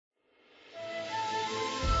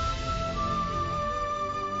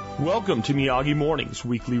Welcome to Miyagi Mornings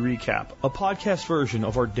Weekly Recap, a podcast version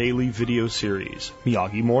of our daily video series,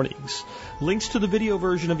 Miyagi Mornings. Links to the video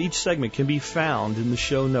version of each segment can be found in the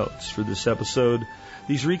show notes for this episode.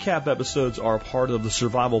 These recap episodes are part of the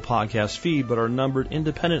Survival Podcast feed, but are numbered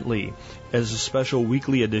independently as a special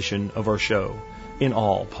weekly edition of our show in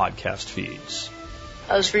all podcast feeds.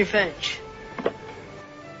 How's revenge?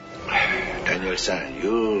 Daniel-san,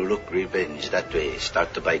 you look revenge that way.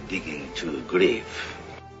 Start by digging to grave.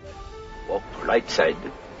 Walk right side,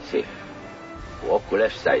 safe. Walk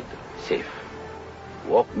left side, safe.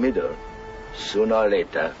 Walk middle. Sooner or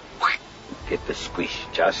later, get the squish,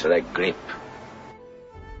 just like grape.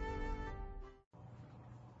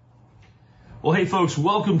 Well, hey folks,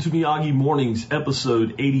 welcome to Miyagi Mornings,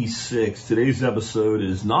 episode 86. Today's episode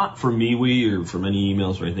is not from MeWe or from any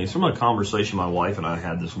emails or anything. It's from a conversation my wife and I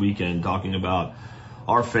had this weekend talking about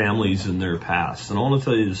our families and their past. And I want to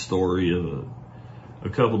tell you the story of a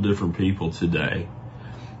couple different people today.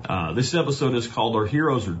 This episode is called Our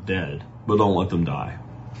Heroes Are Dead, but Don't Let Them Die.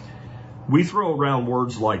 We throw around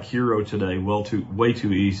words like hero today way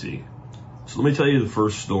too easy. So let me tell you the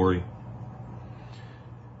first story.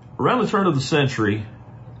 Around the turn of the century,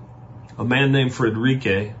 a man named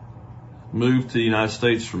Frederique moved to the United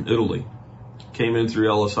States from Italy. Came in through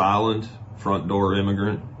Ellis Island, front door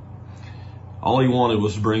immigrant. All he wanted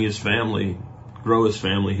was to bring his family, grow his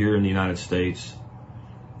family here in the United States.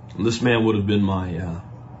 And this man would have been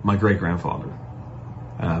my great-grandfather,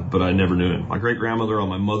 but I never knew him. My great-grandmother on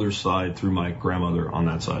my mother's side through my grandmother on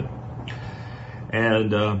that side.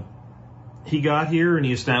 And he got here and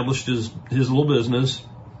he established his little business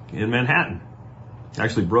in Manhattan,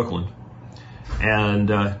 actually Brooklyn.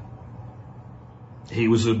 And he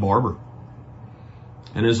was a barber.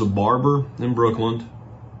 And as a barber in Brooklyn,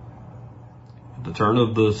 at the turn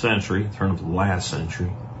of the last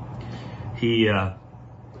century, he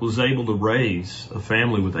was able to raise a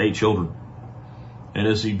family with 8 children. And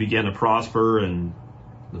as he began to prosper and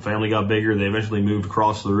the family got bigger, they eventually moved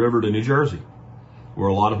across the river to New Jersey, where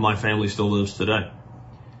a lot of my family still lives today.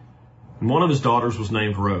 And one of his daughters was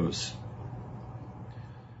named Rose.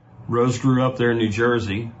 Rose grew up there in New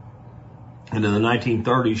Jersey, and in the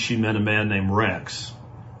 1930s she met a man named Rex,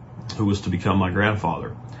 who was to become my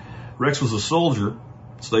grandfather. Rex was a soldier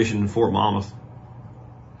stationed in Fort Monmouth,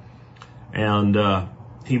 and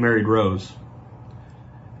he married Rose.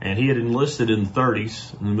 And he had enlisted in the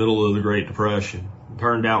 30s, in the middle of the Great Depression. It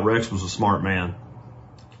turned out Rex was a smart man,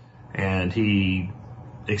 and he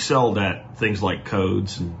excelled at things like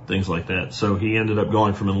codes and things like that. So he ended up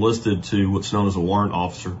going from enlisted to what's known as a warrant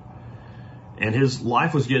officer. And his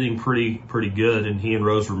life was getting pretty good, and he and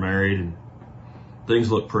Rose were married, and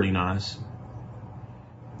things looked pretty nice.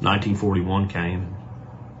 1941 came.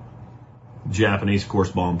 The Japanese, of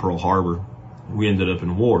course, bombed Pearl Harbor. We ended up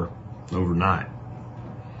in war overnight.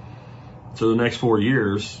 So the next 4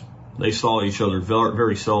 years, they saw each other very,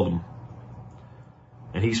 very seldom.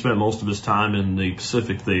 And he spent most of his time in the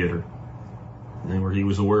Pacific Theater, where he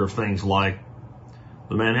was aware of things like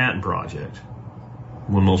the Manhattan Project,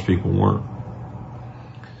 when most people weren't.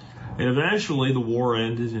 And eventually the war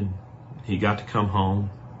ended and he got to come home.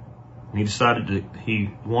 And he decided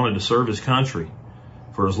he wanted to serve his country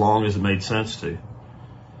for as long as it made sense to.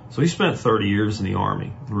 So he spent 30 years in the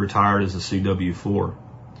Army, retired as a CW-4.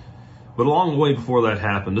 But along the way before that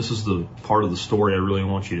happened, this is the part of the story I really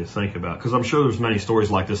want you to think about, because I'm sure there's many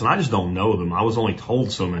stories like this, and I just don't know them. I was only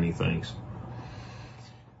told so many things.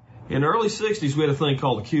 In the early 60s, we had a thing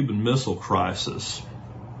called the Cuban Missile Crisis.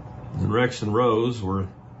 And Rex and Rose they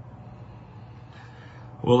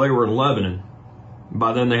were in Lebanon.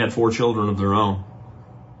 By then they had 4 children of their own.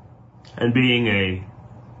 And being a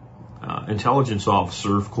intelligence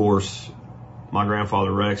officer, of course, my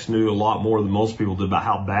grandfather Rex knew a lot more than most people did about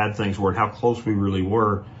how bad things were and how close we really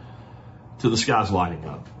were to the skies lighting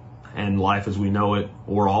up and life as we know it,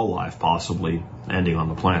 or all life possibly, ending on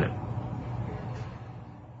the planet.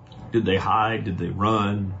 Did they hide? Did they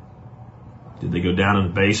run? Did they go down in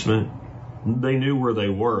the basement? They knew where they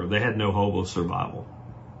were. They had no hope of survival.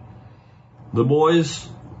 The boys,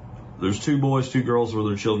 there's 2 boys, 2 girls were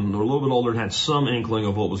their children. They were a little bit older and had some inkling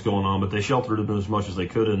of what was going on, but they sheltered them as much as they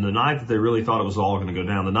could. And the night that they really thought it was all going to go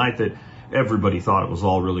down, the night that everybody thought it was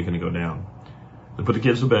all really going to go down, they put the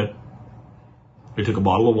kids to bed. They took a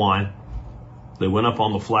bottle of wine. They went up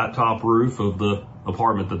on the flat top roof of the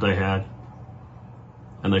apartment that they had.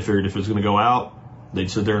 And they figured if it was going to go out, they'd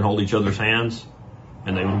sit there and hold each other's hands,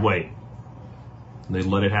 and they would wait. And they'd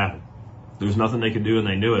let it happen. There was nothing they could do, and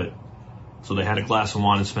they knew it. So they had a glass of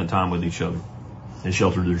wine and spent time with each other and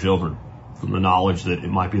sheltered their children from the knowledge that it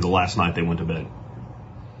might be the last night they went to bed.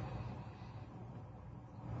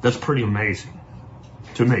 That's pretty amazing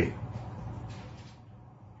to me.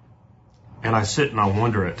 And I sit and I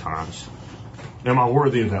wonder at times, am I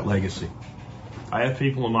worthy of that legacy? I have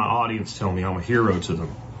people in my audience tell me I'm a hero to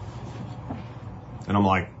them. And I'm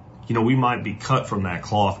like, we might be cut from that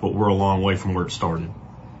cloth, but we're a long way from where it started.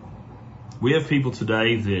 We have people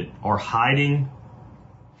today that are hiding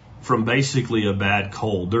from basically a bad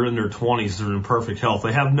cold. They're in their 20s. They're in perfect health.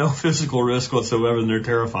 They have no physical risk whatsoever, and they're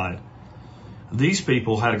terrified. These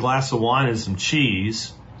people had a glass of wine and some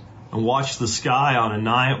cheese and watched the sky on a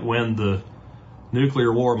night when the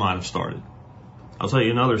nuclear war might have started. I'll tell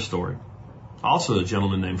you another story. Also a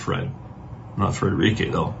gentleman named Fred. Not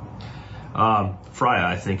Frederique, though. Freya,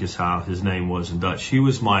 I think, is how his name was in Dutch. He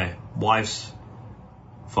was my wife's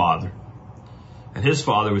father. And his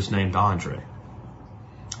father was named Andre.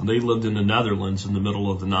 They lived in the Netherlands in the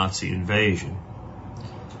middle of the Nazi invasion.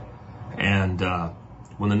 And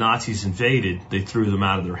when the Nazis invaded, they threw them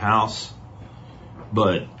out of their house.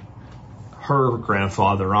 But her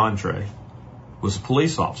grandfather, Andre, was a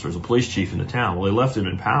police officer, was a police chief in the town. Well, they left him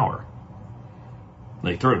in power.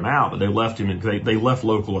 They threw him out, but they left him. They left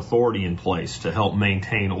local authority in place to help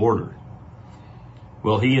maintain order.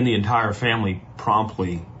 Well, he and the entire family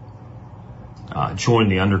promptly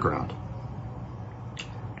joined the underground.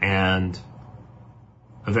 And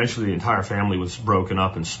eventually the entire family was broken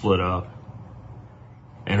up and split up.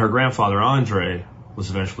 And her grandfather, Andre, was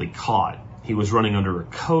eventually caught. He was running under a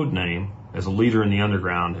code name as a leader in the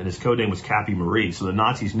underground, and his code name was Cappy Marie. So the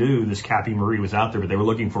Nazis knew this Cappy Marie was out there, but they were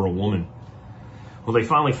looking for a woman. Well, they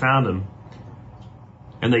finally found him,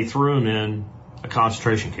 and they threw him in a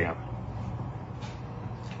concentration camp.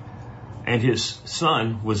 And his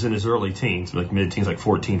son was in his early teens, like mid-teens, like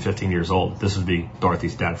 14, 15 years old. This would be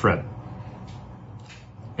Dorothy's dad, Fred.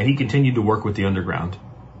 And he continued to work with the underground.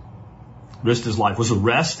 Risked his life, was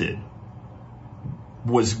arrested,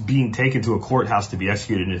 was being taken to a courthouse to be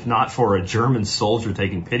executed. And if not for a German soldier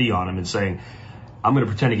taking pity on him and saying, I'm going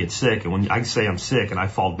to pretend to get sick, and when I say I'm sick and I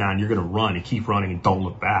fall down, you're going to run and keep running and don't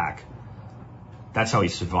look back. That's how he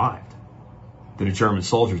survived. Then a German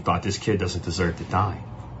soldier thought, this kid doesn't deserve to die.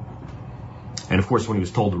 And of course, when he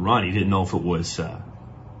was told to run, he didn't know if it was a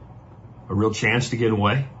real chance to get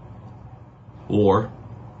away, or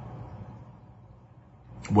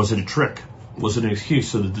was it a trick? Was it an excuse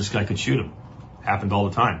so that this guy could shoot him? Happened all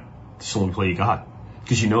the time. It's the only play you got.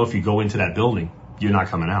 Because if you go into that building, you're not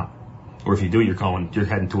coming out. Or if you do, you're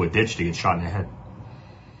heading to a ditch to get shot in the head.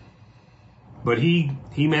 But he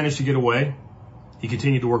managed to get away. He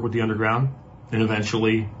continued to work with the underground. And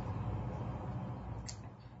eventually,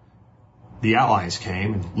 the Allies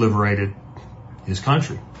came and liberated his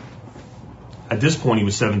country. At this point, he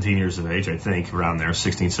was 17 years of age, I think, around there,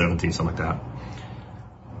 16, 17, something like that.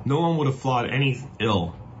 No one would have thought any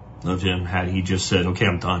ill of him had he just said, okay,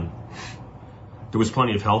 I'm done. There was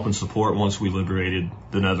plenty of help and support once we liberated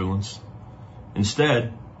the Netherlands.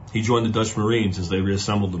 Instead, he joined the Dutch Marines as they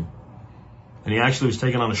reassembled them. And he actually was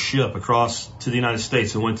taken on a ship across to the United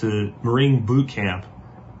States and went to Marine boot camp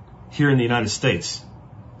here in the United States,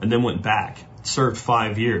 and then went back, served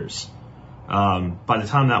 5 years. By the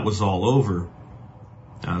time that was all over,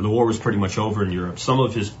 the war was pretty much over in Europe. Some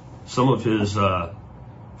of his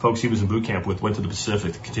folks he was in boot camp with went to the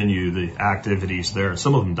Pacific to continue the activities there.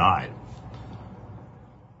 Some of them died.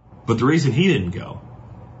 But the reason he didn't go,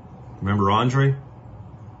 remember Andre?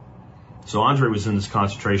 So Andre was in this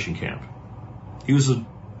concentration camp. He was a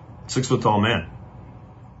 6-foot-tall man.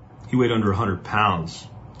 He weighed under 100 pounds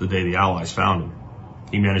the day the Allies found him.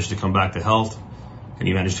 He managed to come back to health, and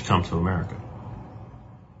he managed to come to America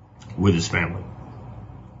with his family.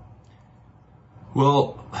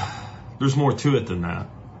 Well, there's more to it than that.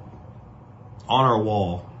 On our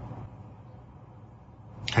wall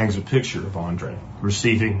hangs a picture of Andre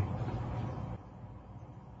receiving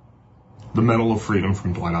the Medal of Freedom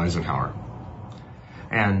from Dwight Eisenhower.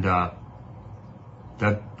 And that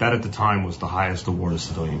at the time was the highest award a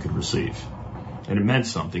civilian could receive. And it meant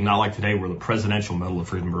something, not like today where the Presidential Medal of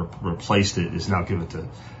Freedom replaced it, is now given to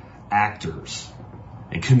actors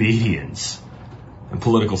and comedians and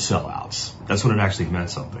political sellouts. That's when it actually meant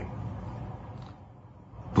something.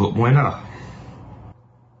 But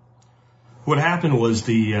what happened was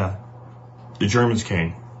the Germans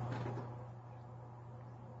came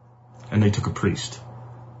and they took a priest.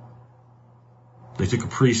 They took a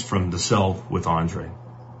priest from the cell with Andre.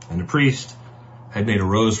 And the priest had made a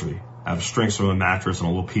rosary out of strings from a mattress and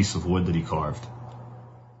a little piece of wood that he carved.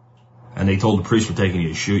 And they told the priest, we're taking you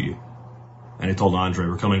to shoot you. And they told Andre,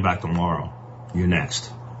 we're coming back tomorrow. You're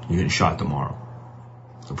next. You're getting shot tomorrow.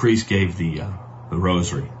 The priest gave the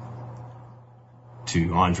rosary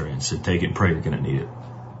to Andre and said, take it and pray, you're going to need it.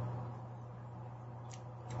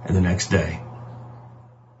 And the next day,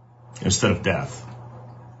 instead of death,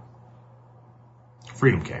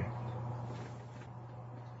 freedom came.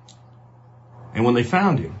 And when they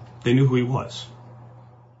found him, they knew who he was.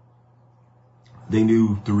 They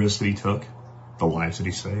knew the risks that he took, the lives that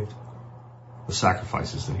he saved, the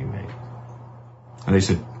sacrifices that he made. And they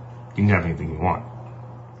said, you can have anything you want.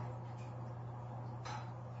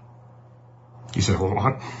 He said, hold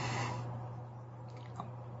on.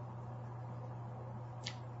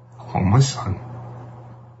 I want my son.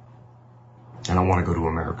 And I want to go to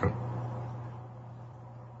America.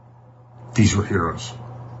 These were heroes.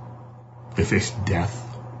 They faced death.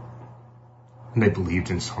 And they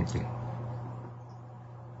believed in something.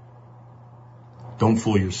 Don't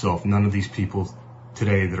fool yourself. None of these people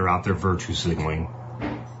today that are out there virtue signaling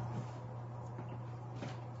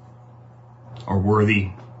are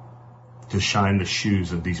worthy to shine the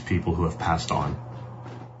shoes of these people who have passed on.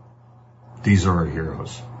 These are our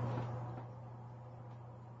heroes.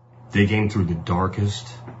 They came through the darkest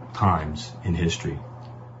times in history.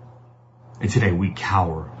 And today we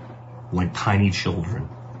cower like tiny children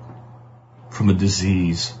from a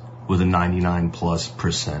disease with a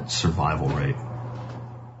 99+% survival rate.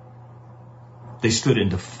 They stood in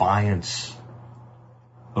defiance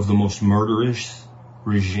of the most murderous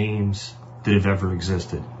regimes that have ever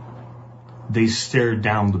existed. They stared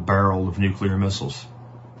down the barrel of nuclear missiles.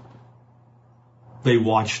 They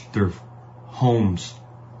watched their homes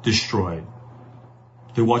destroyed.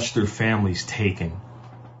 They watched their families taken.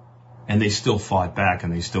 And they still fought back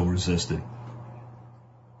and they still resisted.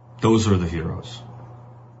 Those are the heroes.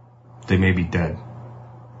 They may be dead,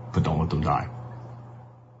 but don't let them die.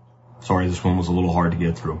 Sorry, this one was a little hard to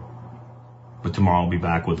get through. But tomorrow I'll be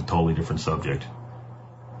back with a totally different subject.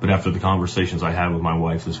 But after the conversations I had with my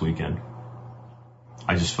wife this weekend,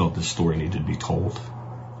 I just felt this story needed to be told.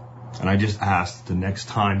 And I just asked the next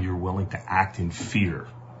time you're willing to act in fear,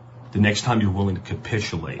 the next time you're willing to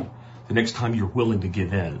capitulate, the next time you're willing to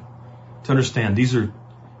give in, to understand these are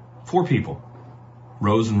 4 people,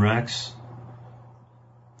 Rose and Rex,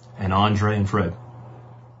 and Andre and Fred,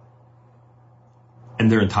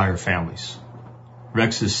 and their entire families.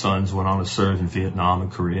 Rex's sons went on to serve in Vietnam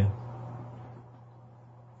and Korea.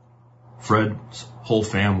 Fred's whole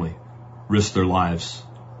family risked their lives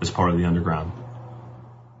as part of the underground,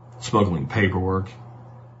 smuggling paperwork,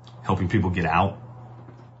 helping people get out,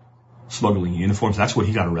 smuggling uniforms. That's what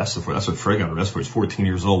he got arrested for. That's what Fred got arrested for. He's 14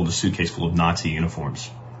 years old with a suitcase full of Nazi uniforms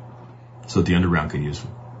so that the underground could use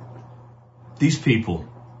them. These people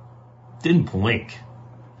didn't blink.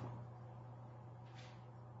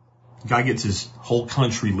 The guy gets his whole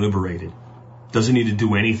country liberated. Doesn't need to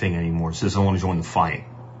do anything anymore. Says, I want to join the fight.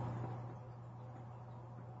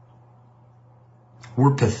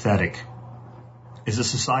 We're pathetic. As a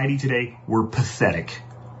society today, we're pathetic.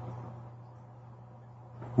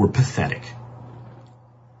 We're pathetic.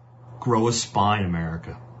 Grow a spine,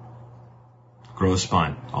 America. Grow a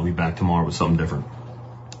spine. I'll be back tomorrow with something different.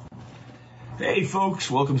 Hey, folks.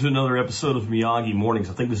 Welcome to another episode of Miyagi Mornings.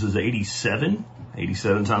 I think this is 87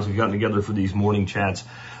 times we've gotten together for these morning chats.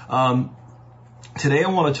 Today I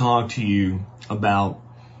want to talk to you about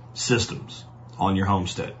systems on your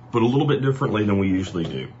homestead, but a little bit differently than we usually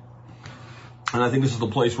do. And I think this is the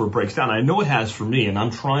place where it breaks down. I know it has for me, and I'm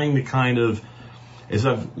trying to kind of, as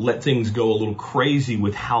I've let things go a little crazy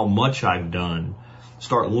with how much I've done,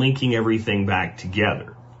 start linking everything back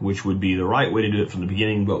together, which would be the right way to do it from the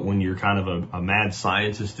beginning. But when you're kind of a mad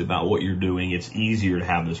scientist about what you're doing, it's easier to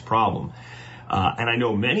have this problem. And I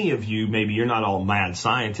know many of you, maybe you're not all mad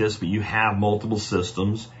scientists, but you have multiple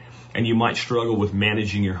systems, and you might struggle with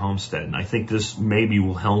managing your homestead. And I think this maybe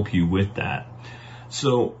will help you with that.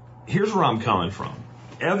 So here's where I'm coming from.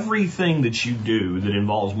 Everything that you do that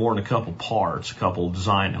involves more than a couple parts, a couple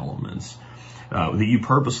design elements, that you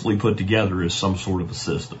purposely put together is some sort of a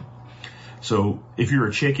system. So if you're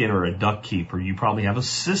a chicken or a duck keeper, you probably have a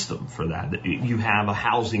system for that. You have a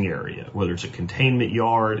housing area, whether it's a containment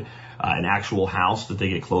yard, an actual house that they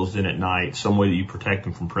get closed in at night, some way that you protect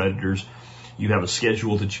them from predators. You have a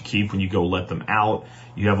schedule that you keep when you go let them out.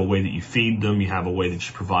 You have a way that you feed them. You have a way that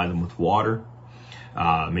you provide them with water.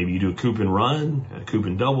 Maybe you do a coop and run, a coop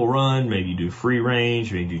and double run. Maybe you do free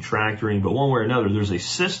range. Maybe you do tractoring. But one way or another, there's a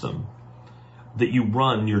system that you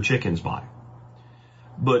run your chickens by.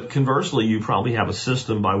 But conversely, you probably have a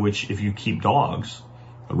system by which if you keep dogs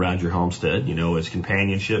around your homestead, you know, as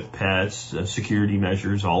companionship, pets, security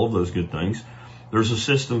measures, all of those good things, there's a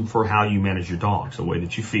system for how you manage your dogs, a way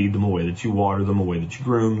that you feed them, a way that you water them, a way that you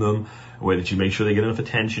groom them, a way that you make sure they get enough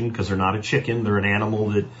attention because they're not a chicken. They're an animal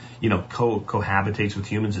that, you know, cohabitates with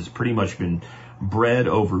humans. It's pretty much been bred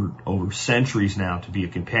over centuries now to be a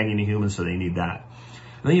companion to humans, so they need that.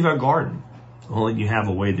 And then you've got a garden. Well, you have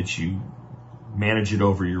a way that you manage it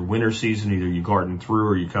over your winter season. Either you garden through,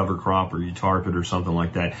 or you cover crop, or you tarp it, or something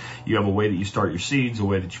like that. You have a way that you start your seeds, a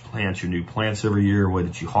way that you plant your new plants every year, a way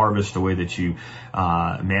that you harvest, a way that you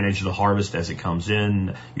manage the harvest as it comes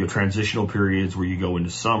in. You have transitional periods where you go into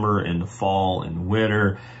summer, into fall, and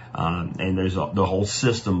winter. And there's the whole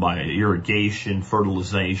system by irrigation,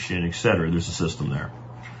 fertilization, etc. There's a system there.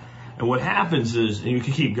 And what happens is, and you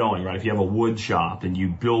can keep going, right? If you have a wood shop and you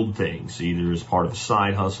build things, either as part of a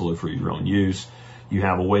side hustle or for your own use, you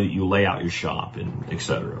have a way that you lay out your shop, and et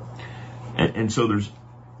cetera. And so there's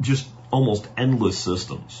just almost endless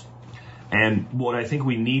systems. And what I think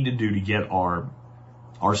we need to do to get our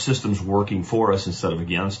systems working for us instead of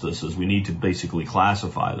against us is we need to basically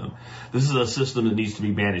classify them. This is a system that needs to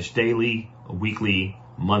be managed daily, weekly,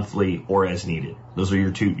 monthly, or as needed. Those are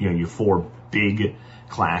your your four big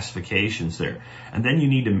classifications there. And then you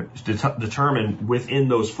need to determine within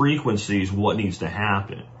those frequencies what needs to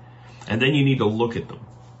happen. And then you need to look at them.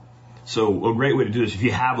 So a great way to do this, if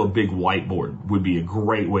you have a big whiteboard, would be a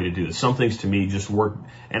great way to do this. Some things to me just work,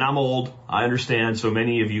 and I'm old, I understand, so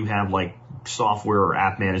many of you have like software or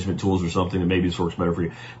app management tools or something that maybe this works better for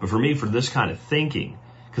you. But for me, for this kind of thinking,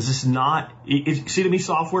 because it's not, see, to me,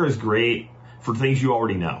 software is great for things you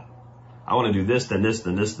already know. I want to do this, then this,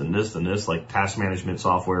 then this, then this, then this, like task management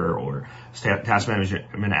software or task management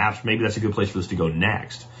apps. Maybe that's a good place for this to go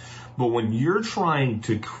next. But when you're trying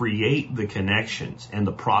to create the connections and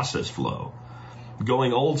the process flow,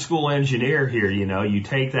 going old school engineer here, you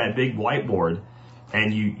take that big whiteboard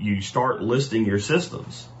and you start listing your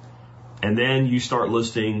systems. And then you start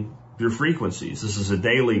listing your frequencies. This is a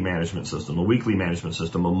daily management system, a weekly management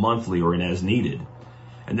system, a monthly, or an as needed.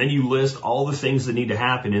 And then you list all the things that need to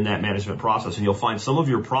happen in that management process. And you'll find some of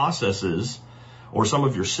your processes or some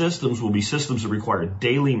of your systems will be systems that require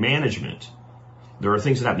daily management. There are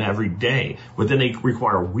things that happen every day, but then they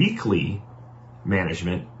require weekly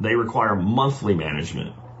management. They require monthly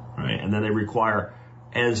management, right? And then they require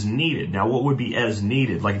as needed. Now, what would be as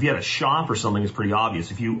needed? Like if you had a shop or something, it's pretty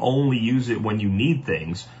obvious. If you only use it when you need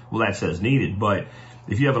things, well, that's as needed. But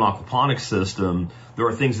if you have an aquaponics system, there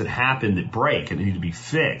are things that happen that break and need to be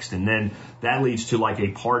fixed. And then that leads to like a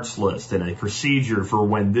parts list and a procedure for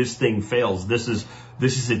when this thing fails. This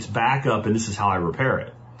is its backup, and this is how I repair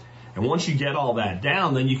it. And once you get all that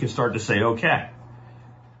down, then you can start to say, okay,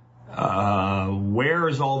 where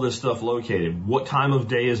is all this stuff located? What time of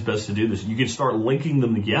day is best to do this? You can start linking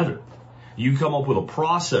them together. You come up with a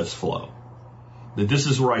process flow that this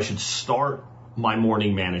is where I should start my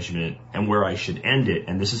morning management and where I should end it.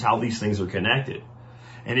 And this is how these things are connected.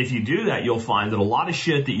 And if you do that, you'll find that a lot of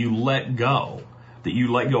shit that you let go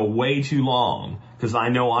way too long, because I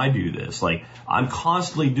know I do this. Like I'm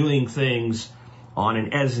constantly doing things on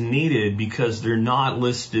an as needed because they're not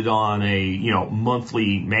listed on a,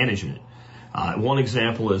 monthly management. One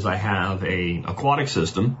example is I have a aquatic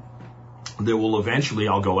system that will eventually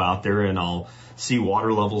I'll go out there and I'll see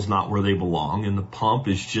water levels not where they belong, and the pump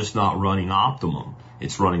is just not running optimum.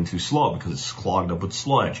 It's running too slow because it's clogged up with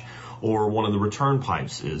sludge, or one of the return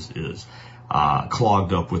pipes is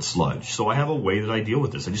clogged up with sludge. So I have a way that I deal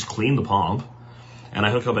with this. I just clean the pump, and I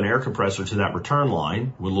hook up an air compressor to that return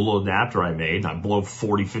line with a little adapter I made, and I blow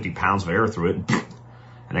 40, 50 pounds of air through it,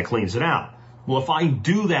 and that cleans it out. Well, if I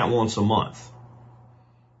do that once a month,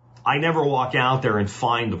 I never walk out there and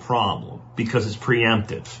find the problem because it's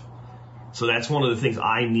preemptive. So that's one of the things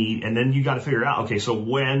I need. And then you got to figure out, okay, so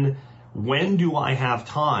when do I have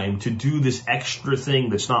time to do this extra thing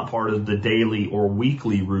that's not part of the daily or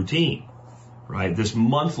weekly routine, right? This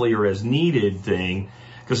monthly or as needed thing.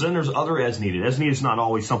 Because then there's other as needed. As needed is not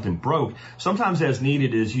always something broke. Sometimes as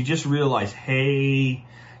needed is you just realize, hey,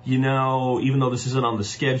 even though this isn't on the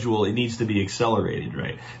schedule, it needs to be accelerated,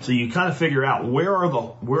 right? So you kind of figure out where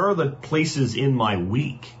are the places in my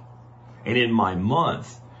week and in my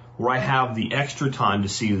month where I have the extra time to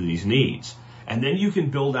see these needs. And then you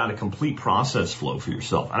can build out a complete process flow for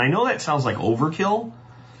yourself. And I know that sounds like overkill,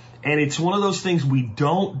 and it's one of those things we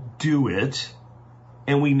don't do it,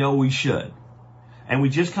 and we know we should. And we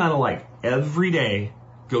just kind of like every day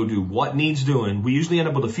go do what needs doing. We usually end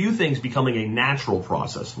up with a few things becoming a natural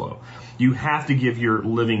process flow. You have to give your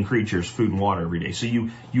living creatures food and water every day. So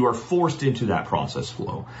you are forced into that process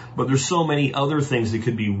flow. But there's so many other things that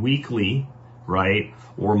could be weekly, right,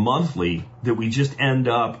 or monthly that we just end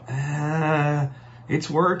up, it's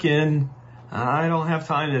working, I don't have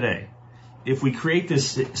time today. If we create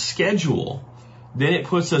this schedule, then it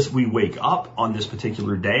puts us, we wake up on this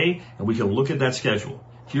particular day and we can look at that schedule.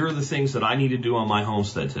 Here are the things that I need to do on my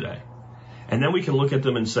homestead today. And then we can look at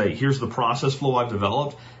them and say, here's the process flow I've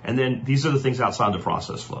developed, and then these are the things outside the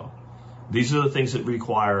process flow. These are the things that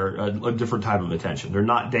require a different type of attention. They're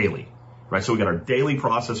not daily, right? So we got our daily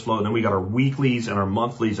process flow, and then we got our weeklies and our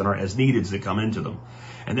monthlies and our as neededs that come into them.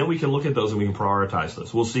 And then we can look at those and we can prioritize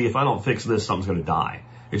those. We'll see if I don't fix this, something's going to die.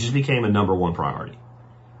 It just became a number one priority.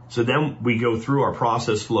 So then we go through our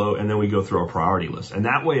process flow and then we go through our priority list. And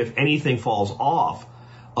that way, if anything falls off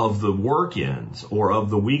of the work ends or of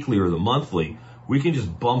the weekly or the monthly, we can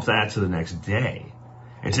just bump that to the next day.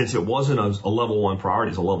 And since it wasn't a level 1 priority,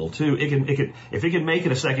 it's a level 2, if it can make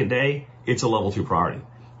it a second day, it's a level 2 priority.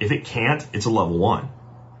 If it can't, it's a level 1.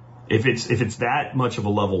 If it's that much of a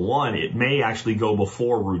level 1, it may actually go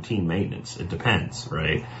before routine maintenance. It depends,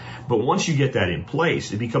 right? But once you get that in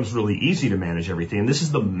place, it becomes really easy to manage everything. And this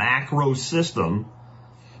is the macro system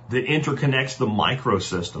that interconnects the micro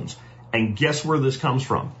systems. And guess where this comes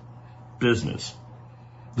from? Business.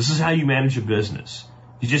 This is how you manage a business.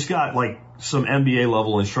 You just got like some MBA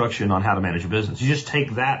level instruction on how to manage a business. You just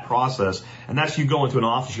take that process, and that's you go into an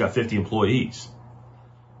office, you got 50 employees.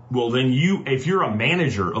 Well, then if you're a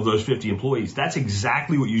manager of those 50 employees, that's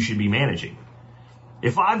exactly what you should be managing.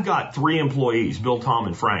 If I've got 3 employees, Bill, Tom,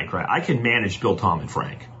 and Frank, right, I can manage Bill, Tom, and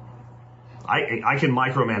Frank. I can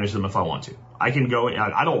micromanage them if I want to. I can go,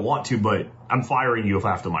 I don't want to, but I'm firing you if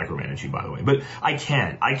I have to micromanage you, by the way. But I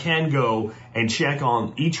can go and check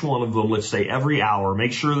on each one of them, let's say every hour,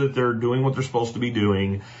 make sure that they're doing what they're supposed to be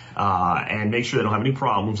doing, and make sure they don't have any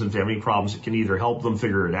problems. And if they have any problems, it can either help them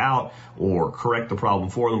figure it out or correct the problem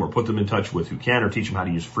for them or put them in touch with who can or teach them how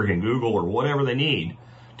to use friggin' Google or whatever they need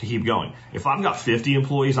to keep going. If I've got 50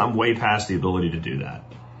 employees, I'm way past the ability to do that.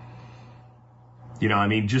 You know, I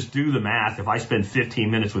mean, just do the math. If I spend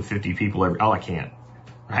 15 minutes with 50 people I can't,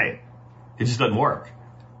 right? It just doesn't work.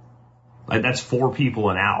 Like, that's 4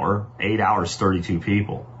 people an hour, 8 hours, 32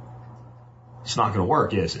 people. It's not going to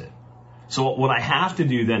work, is it? So what I have to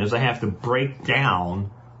do then is I have to break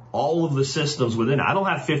down all of the systems within it. I don't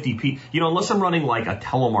have 50 people, you know, unless I'm running like a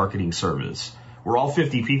telemarketing service where all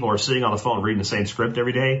 50 people are sitting on the phone reading the same script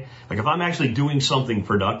every day. Like if I'm actually doing something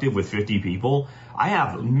productive with 50 people, I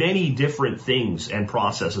have many different things and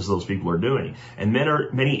processes those people are doing and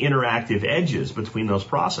many interactive edges between those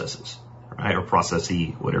processes, right? Or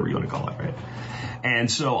processee, whatever you want to call it, right? And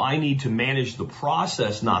so I need to manage the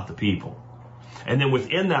process, not the people. And then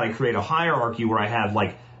within that, I create a hierarchy where I have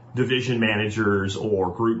like division managers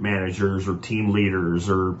or group managers or team leaders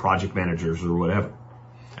or project managers or whatever.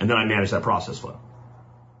 And then I manage that process flow.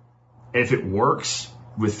 If it works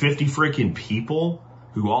with 50 freaking people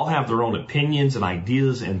who all have their own opinions and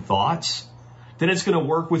ideas and thoughts, then it's going to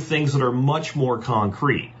work with things that are much more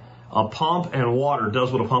concrete. A pump and water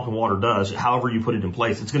does what a pump and water does, however you put it in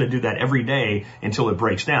place. It's going to do that every day until it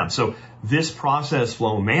breaks down. So this process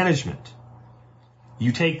flow management,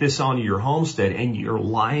 you take this onto your homestead and your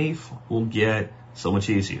life will get so much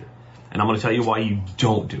easier. And I'm going to tell you why you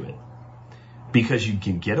don't do it. Because you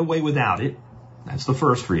can get away without it. That's the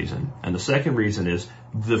first reason. And the second reason is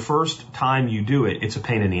the first time you do it, it's a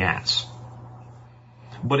pain in the ass.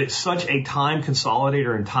 But it's such a time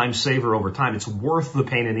consolidator and time saver over time. It's worth the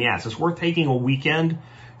pain in the ass. It's worth taking a weekend,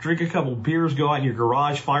 drink a couple beers, go out in your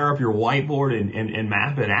garage, fire up your whiteboard and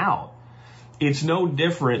map it out. It's no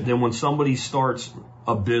different than when somebody starts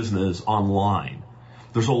a business online.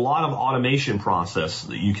 There's a lot of automation process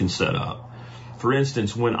that you can set up. For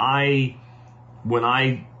instance, when I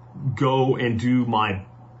go and do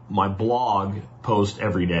my blog post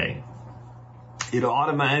every day, it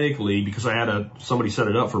automatically, because I had somebody set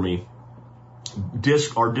it up for me,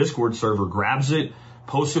 our Discord server grabs it,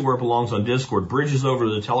 posts it where it belongs on Discord, bridges over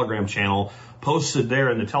to the Telegram channel, posts it there,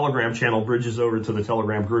 and the Telegram channel bridges over to the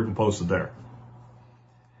Telegram group and posts it there.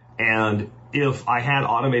 And if I had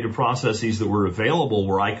automated processes that were available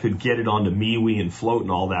where I could get it onto MeWe and Float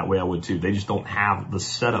and all that way, I would too. They just don't have the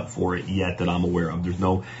setup for it yet that I'm aware of. There's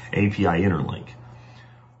no API interlink.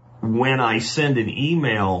 When I send an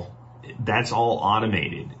email, that's all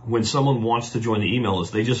automated. When someone wants to join the email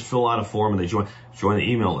list, they just fill out a form and they join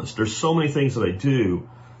the email list. There's so many things that I do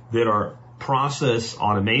that are process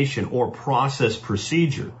automation or process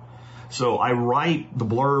procedure. So I write the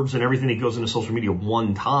blurbs and everything that goes into social media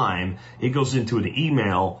one time. It goes into an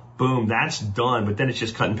email. Boom, that's done. But then it's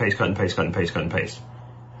just cut and paste, cut and paste, cut and paste, cut and paste.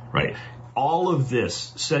 Right? All of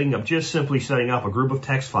this, just simply setting up a group of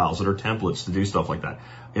text files that are templates to do stuff like that.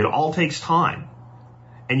 It all takes time.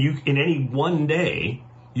 And in any one day,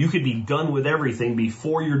 you could be done with everything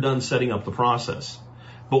before you're done setting up the process.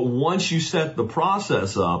 But once you set the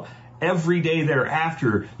process up, every day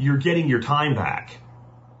thereafter, you're getting your time back.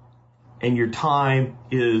 And your time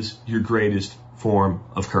is your greatest form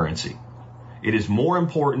of currency. It is more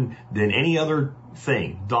important than any other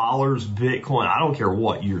thing, dollars, Bitcoin, I don't care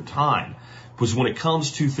what, your time. Because when it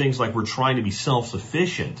comes to things like we're trying to be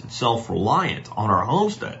self-sufficient and self-reliant on our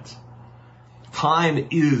homesteads, time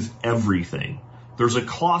is everything. There's a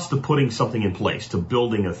cost to putting something in place, to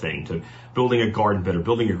building a thing, to building a garden bed or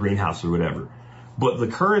building a greenhouse or whatever. But the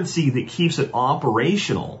currency that keeps it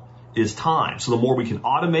operational is time. So the more we can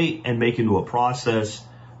automate and make into a process,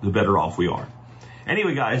 the better off we are.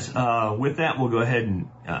 Anyway, guys, with that, we'll go ahead and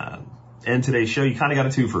end today's show. You kind of got a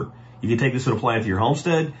twofer. You can take this and apply it to your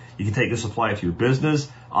homestead. You can take this and apply it to your business.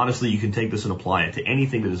 Honestly, you can take this and apply it to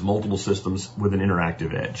anything that is multiple systems with an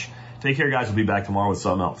interactive edge. Take care, guys. We'll be back tomorrow with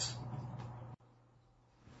something else.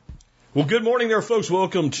 Well, good morning there, folks.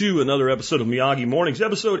 Welcome to another episode of Miyagi Mornings,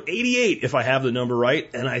 episode 88, if I have the number right,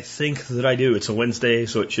 and I think that I do. It's a Wednesday,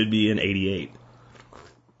 so it should be an 88.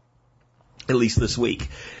 At least this week.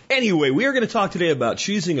 Anyway, we are going to talk today about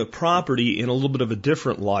choosing a property in a little bit of a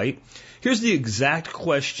different light. Here's the exact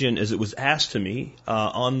question as it was asked to me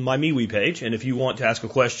on my MeWe page. And if you want to ask a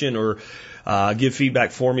question or give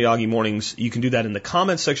feedback for Miyagi Mornings, you can do that in the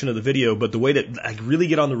comments section of the video. But the way that I really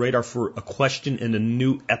get on the radar for a question in a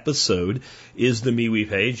new episode is the MeWe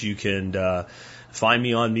page. You can find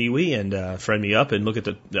me on MeWe and friend me up and look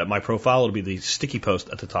at my profile. It'll be the sticky post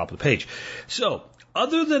at the top of the page. So,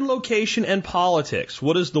 other than location and politics,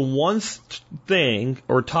 what is the one thing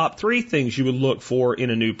or top three things you would look for in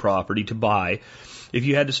a new property to buy if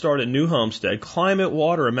you had to start a new homestead? Climate,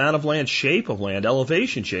 water, amount of land, shape of land,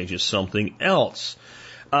 elevation changes, something else.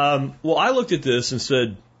 Well, I looked at this and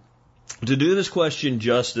said, to do this question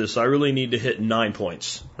justice, I really need to hit 9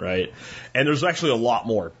 points, right? And there's actually a lot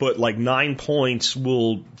more, but like 9 points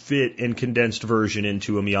will fit in condensed version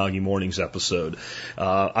into a Miyagi Mornings episode.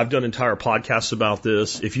 I've done entire podcasts about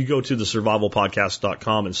this. If you go to the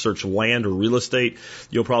survivalpodcast.com and search land or real estate,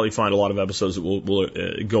 you'll probably find a lot of episodes that will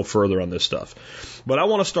go further on this stuff. But I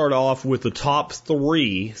want to start off with the top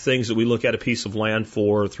three things that we look at a piece of land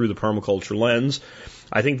for through the permaculture lens.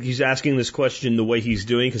 I think he's asking this question the way he's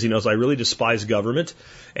doing because he knows I really despise government.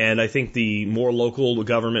 And I think the more local the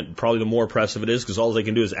government, probably the more oppressive it is because all they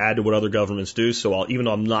can do is add to what other governments do. So even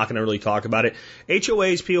though I'm not going to really talk about it,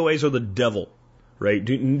 HOAs, POAs are the devil, right?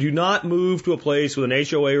 Do not move to a place with an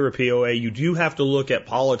HOA or a POA. You do have to look at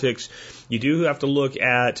politics. You do have to look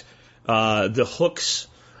at the hooks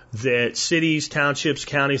that cities, townships,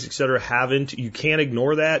 counties, etc. haven't. You can't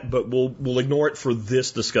ignore that, but we'll ignore it for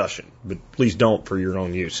this discussion. But please don't for your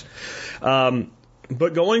own use.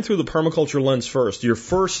 But going through the permaculture lens first, your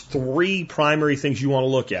first three primary things you want to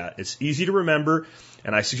look at. It's easy to remember,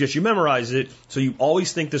 and I suggest you memorize it so you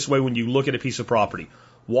always think this way when you look at a piece of property.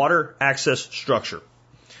 Water, access, structure.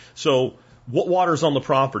 So what water is on the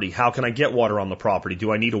property? How can I get water on the property?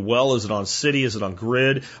 Do I need a well? Is it on city? Is it on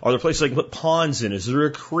grid? Are there places I can put ponds in? Is there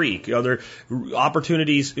a creek? Are there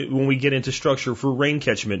opportunities when we get into structure for rain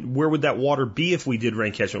catchment? Where would that water be if we did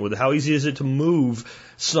rain catchment? How easy is it to move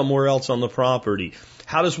somewhere else on the property?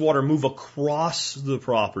 How does water move across the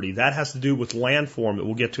property? That has to do with landform that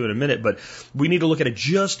we'll get to in a minute, but we need to look at it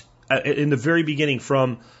just in the very beginning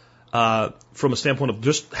from a standpoint of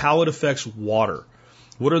just how it affects water.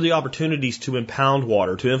 What are the opportunities to impound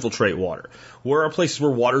water, to infiltrate water? Where are places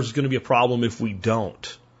where water is going to be a problem if we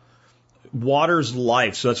don't? Water's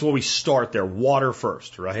life, so that's where we start there. Water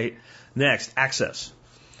first, right? Next, access.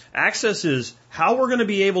 Access is how we're going to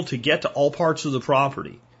be able to get to all parts of the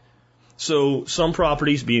property. So some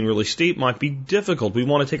properties, being really steep, might be difficult. We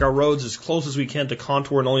want to take our roads as close as we can to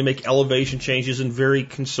contour and only make elevation changes in very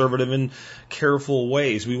conservative and careful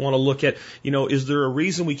ways. We want to look at, is there a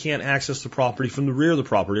reason we can't access the property from the rear of the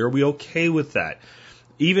property? Are we okay with that?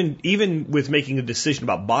 Even with making a decision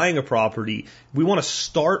about buying a property, we want to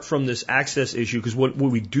start from this access issue because what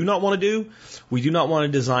we do not want to do, we do not want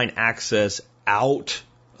to design access out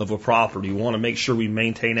of a property. We want to make sure we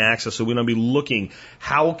maintain access. So we're going to be looking,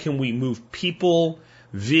 how can we move people,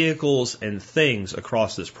 vehicles, and things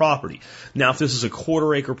across this property? Now, if this is a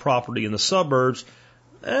quarter-acre property in the suburbs,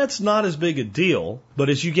 that's not as big a deal. But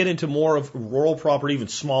as you get into more of rural property, even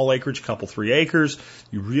small acreage, couple, 3 acres,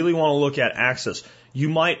 you really want to look at access. You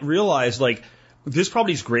might realize, this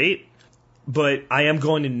property is great, but I am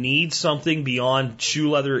going to need something beyond shoe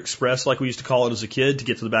leather express, like we used to call it as a kid, to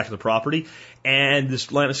get to the back of the property. And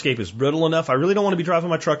this landscape is brittle enough. I really don't want to be driving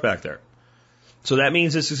my truck back there. So that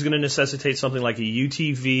means this is going to necessitate something like a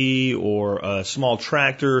UTV or a small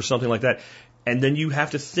tractor or something like that. And then you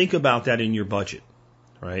have to think about that in your budget,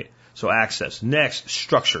 right? So access. Next,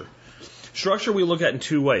 structure. Structure we look at in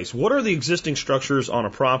 2 ways. What are the existing structures on a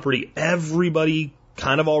property? Everybody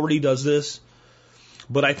kind of already does this.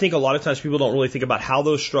 But I think a lot of times people don't really think about how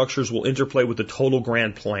those structures will interplay with the total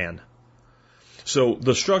grand plan. So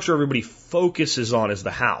the structure everybody focuses on is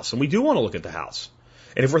the house. And we do want to look at the house.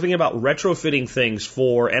 And if we're thinking about retrofitting things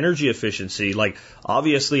for energy efficiency, like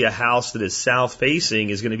obviously a house that is south facing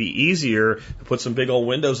is going to be easier to put some big old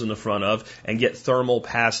windows in the front of and get thermal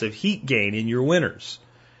passive heat gain in your winters.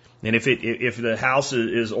 And if the house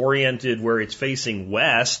is oriented where it's facing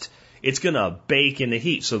west, it's going to bake in the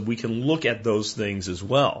heat. So we can look at those things as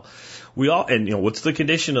well. What's the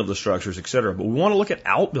condition of the structures, et cetera. But we want to look at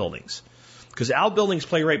outbuildings. Because outbuildings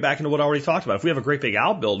play right back into what I already talked about. If we have a great big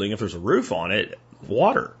outbuilding, if there's a roof on it,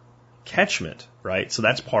 water, catchment, right? So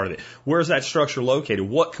that's part of it. Where is that structure located?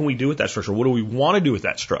 What can we do with that structure? What do we want to do with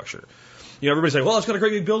that structure? Everybody's like, well, it's got a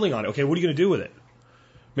great big building on it. Okay, what are you going to do with it?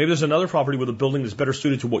 Maybe there's another property with a building that's better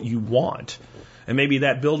suited to what you want. And maybe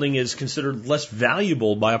that building is considered less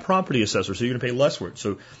valuable by a property assessor, so you're going to pay less for it.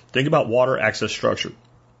 So think about water access structure.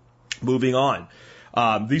 Moving on.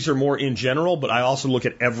 These are more in general, but I also look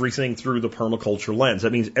at everything through the permaculture lens.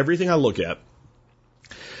 That means everything I look at,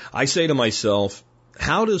 I say to myself,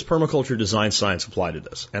 how does permaculture design science apply to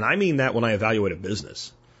this? And I mean that when I evaluate a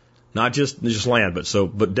business, not just land,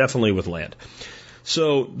 but definitely with land.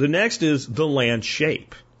 So the next is the land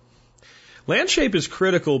shape. Land shape is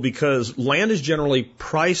critical because land is generally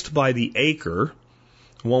priced by the acre,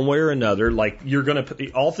 one way or another. Like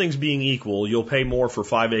all things being equal, you'll pay more for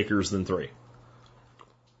 5 acres than 3.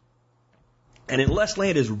 And unless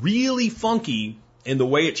land is really funky in the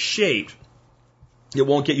way it's shaped, it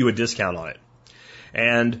won't get you a discount on it.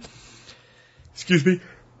 And, excuse me,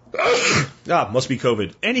 must be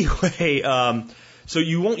COVID. Anyway, so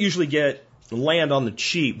you won't usually get land on the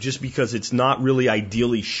cheap just because it's not really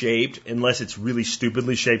ideally shaped unless it's really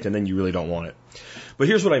stupidly shaped, and then you really don't want it. But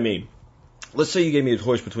here's what I mean. Let's say you gave me a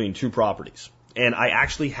choice between 2 properties. And I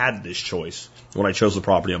actually had this choice when I chose the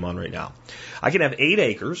property I'm on right now. I can have 8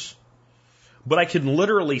 acres. But I can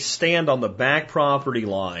literally stand on the back property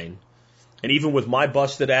line, and even with my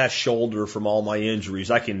busted ass shoulder from all my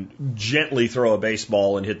injuries, I can gently throw a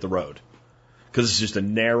baseball and hit the road. Because it's just a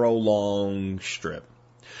narrow, long strip.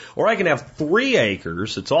 Or I can have 3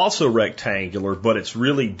 acres. It's also rectangular, but it's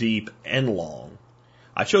really deep and long.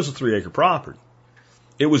 I chose a 3-acre property.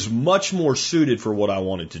 It was much more suited for what I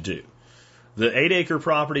wanted to do. The 8-acre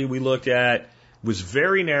property we looked at was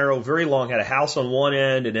very narrow, very long, had a house on one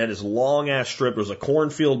end, and had this long-ass strip. There was a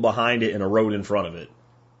cornfield behind it and a road in front of it.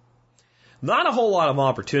 Not a whole lot of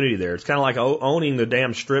opportunity there. It's kind of like owning the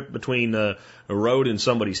damn strip between a road and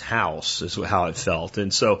somebody's house is how it felt.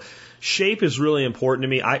 And so shape is really important to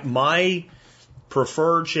me. My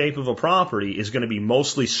preferred shape of a property is going to be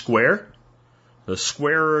mostly square. The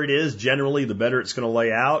squarer it is, generally, the better it's going to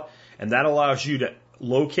lay out. And that allows you to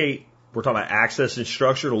locate, we're talking about access and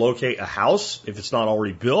structure, to locate a house, if it's not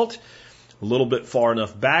already built, a little bit far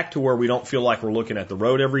enough back to where we don't feel like we're looking at the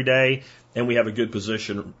road every day, and we have a good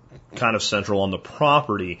position kind of central on the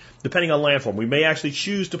property, depending on landform. We may actually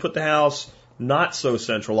choose to put the house not so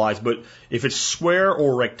centralized, but if it's square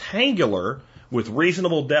or rectangular with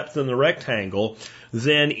reasonable depth in the rectangle,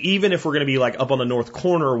 then even if we're going to be like up on the north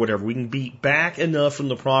corner or whatever, we can be back enough from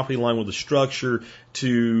the property line with the structure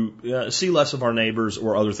to see less of our neighbors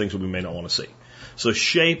or other things that we may not want to see. So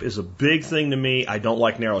shape is a big thing to me. I don't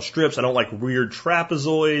like narrow strips. I don't like weird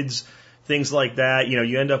trapezoids, things like that.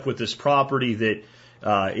 You end up with this property that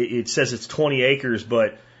it says it's 20 acres,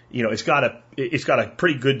 but it's got a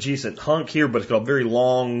pretty good decent hunk here, but it's got a very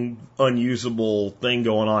long, unusable thing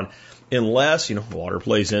going on. Unless, water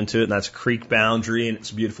plays into it, and that's a creek boundary, and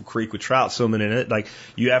it's a beautiful creek with trout swimming in it. Like,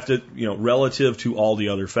 you have to, relative to all the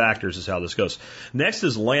other factors is how this goes. Next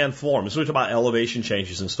is land form. So we talk about elevation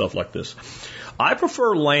changes and stuff like this. I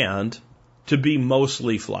prefer land to be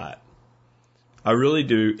mostly flat. I really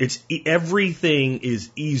do. Everything is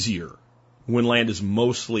easier when land is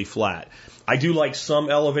mostly flat. I do like some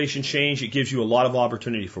elevation change. It gives you a lot of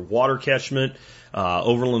opportunity for water catchment,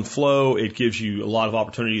 overland flow. It gives you a lot of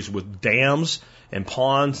opportunities with dams and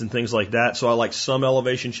ponds and things like that. So I like some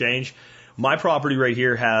elevation change. My property right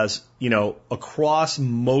here has, across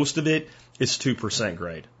most of it, it's 2%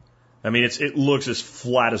 grade. I mean, it looks as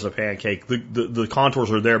flat as a pancake. The contours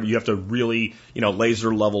are there, but you have to really,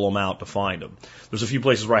 laser level them out to find them. There's a few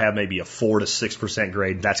places where I have maybe a 4 to 6%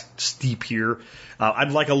 grade. That's steep here.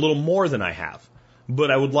 I'd like a little more than I have, but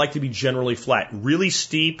I would like to be generally flat. Really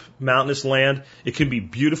steep mountainous land. It can be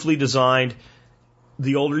beautifully designed.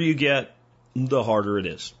 The older you get, the harder it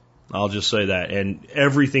is. I'll just say that. And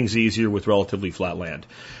everything's easier with relatively flat land.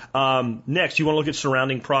 Next, you want to look at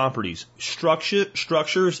surrounding properties,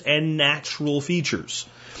 structures and natural features.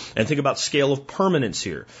 And think about scale of permanence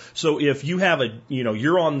here. So if you have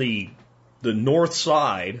you're on the north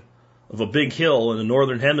side of a big hill in the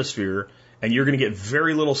northern hemisphere, and you're going to get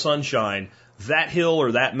very little sunshine, that hill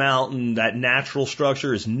or that mountain, that natural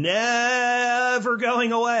structure is never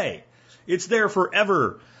going away. It's there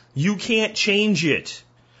forever. You can't change it.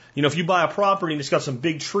 If you buy a property and it's got some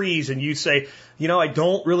big trees and you say, I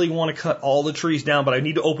don't really want to cut all the trees down, but I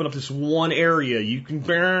need to open up this one area. You can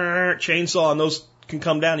chainsaw and those can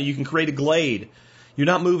come down and you can create a glade. You're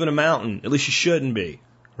not moving a mountain. At least you shouldn't be,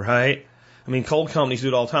 right? I mean, coal companies do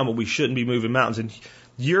it all the time, but we shouldn't be moving mountains. And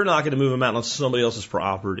you're not going to move a mountain on somebody else's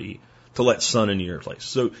property to let sun into your place.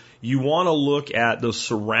 So you want to look at those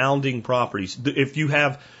surrounding properties. If you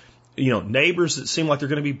have, neighbors that seem like they're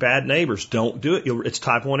going to be bad neighbors, don't do it. It's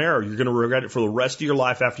type 1 error. You're going to regret it for the rest of your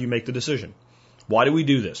life after you make the decision. Why do we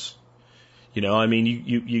do this? You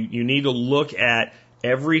need to look at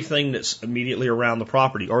everything that's immediately around the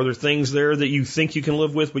property. Are there things there that you think you can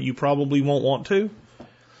live with, but you probably won't want to?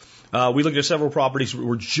 We looked at several properties that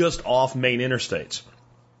were just off main interstates.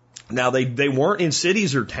 Now, they weren't in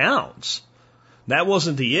cities or towns. That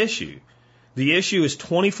wasn't the issue. The issue is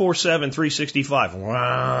 24/7, 365.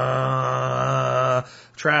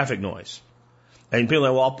 Traffic noise. And people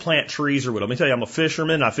are like, I'll plant trees or what. Let me tell you, I'm a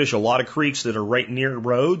fisherman. I fish a lot of creeks that are right near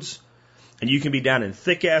roads. And you can be down in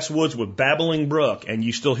thick-ass woods with babbling brook, and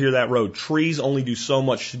you still hear that road. Trees only do so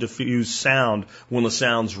much to diffuse sound when the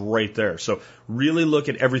sound's right there. So really look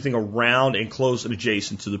at everything around and close and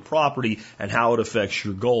adjacent to the property and how it affects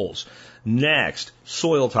your goals. Next,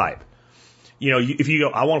 soil type. If you go,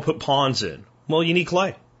 I want to put ponds in. Well, you need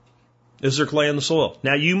clay. Is there clay in the soil?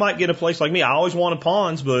 Now, you might get a place like me. I always wanted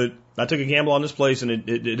ponds, but I took a gamble on this place, and it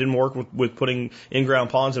didn't work with putting in-ground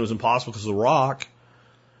ponds, and it was impossible because of the rock.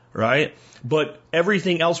 Right? But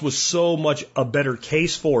everything else was so much a better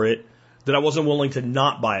case for it that I wasn't willing to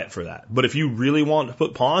not buy it for that. But if you really want to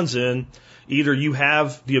put ponds in, either you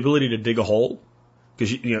have the ability to dig a hole,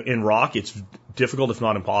 because in rock it's difficult if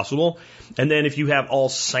not impossible, and then if you have all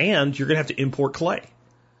sand, you're going to have to import clay.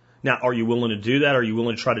 Now, are you willing to do that? Are you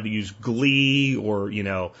willing to try to use glee or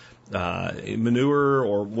manure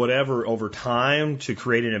or whatever over time to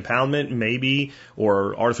create an impoundment, maybe,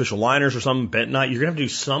 or artificial liners or something, bentonite? You're going to have to do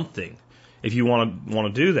something if you want to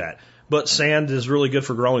do that. But sand is really good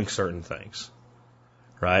for growing certain things,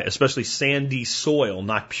 right? Especially sandy soil,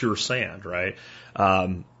 not pure sand, right?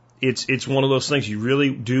 It's one of those things you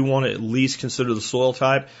really do want to at least consider the soil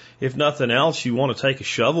type. If nothing else, you want to take a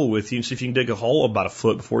shovel with you and see if you can dig a hole about a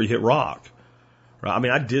foot before you hit rock. Right? I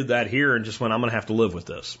mean, I did that here and just went, I'm going to have to live with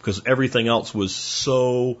this because everything else was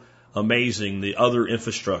so amazing. The other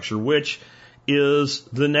infrastructure, which is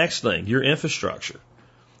the next thing, your infrastructure.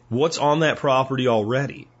 What's on that property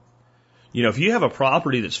already? If you have a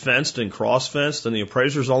property that's fenced and cross-fenced, then the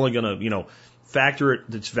appraiser's only going to, factor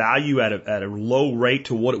its value at a low rate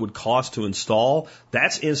to what it would cost to install.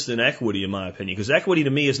 That's instant equity, in my opinion, because equity to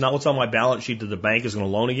me is not what's on my balance sheet that the bank is going to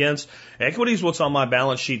loan against. Equity is what's on my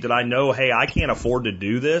balance sheet that I know, hey, I can't afford to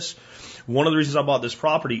do this. One of the reasons I bought this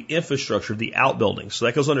property, infrastructure, the outbuildings. So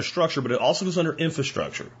that goes under structure, but it also goes under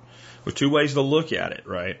infrastructure. There's two ways to look at it,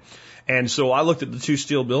 right? And so I looked at the two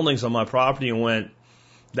steel buildings on my property and went,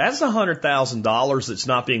 that's $100,000 that's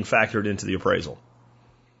not being factored into the appraisal.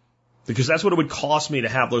 Because that's what it would cost me to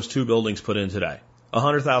have those two buildings put in today.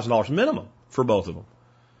 $100,000 minimum for both of them.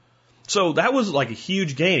 So that was like a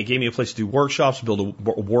huge gain. It gave me a place to do workshops, build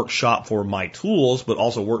a workshop for my tools, but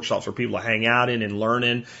also workshops for people to hang out in and learn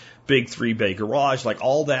in. Big 3-bay garage, like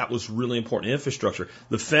all that was really important infrastructure.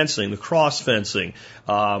 The fencing, the cross fencing.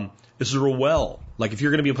 Is there a well? Like if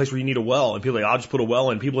you're going to be a place where you need a well and people are like, I'll just put a well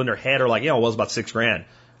in, people in their head are like, a well's about $6,000.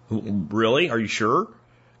 Really? Are you sure?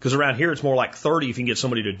 Because around here it's more like 30 if you can get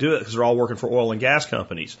somebody to do it because they're all working for oil and gas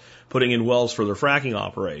companies, putting in wells for their fracking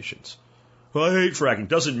operations. Well, I hate fracking.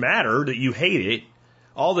 Doesn't matter that you hate it.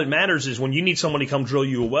 All that matters is when you need somebody to come drill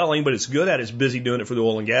you a well, anybody that's good at it is busy doing it for the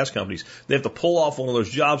oil and gas companies. They have to pull off one of those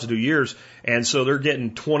jobs to do years, and so they're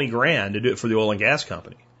getting $20,000 to do it for the oil and gas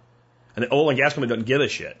company. And the oil and gas company doesn't give a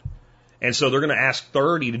shit. And so they're going to ask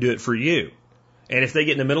 30 to do it for you. And if they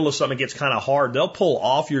get in the middle of something that gets kind of hard, they'll pull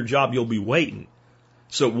off your job. You'll be waiting.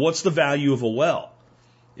 So what's the value of a well?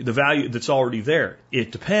 The value that's already there.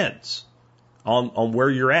 It depends on where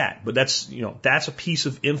you're at. But that's a piece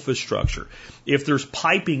of infrastructure. If there's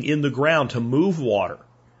piping in the ground to move water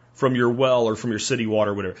from your well or from your city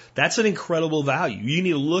water or whatever. That's an incredible value. You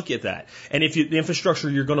need to look at that. And if the infrastructure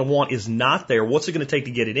you're going to want is not there, what's it going to take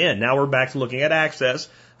to get it in? Now we're back to looking at access.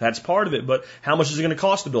 That's part of it. But how much is it going to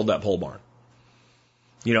cost to build that pole barn?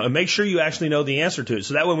 You know, and make sure you actually know the answer to it.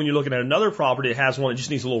 So that way when you're looking at another property that has one that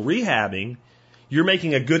just needs a little rehabbing, you're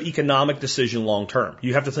making a good economic decision long term.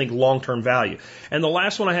 You have to think long term value. And the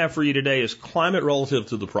last one I have for you today is climate relative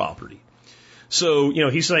to the property. So, you know,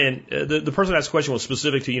 he's saying, the person that asked the question was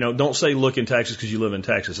specific to, you know, don't say look in Texas because you live in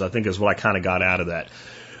Texas. I think that's what I kind of got out of that.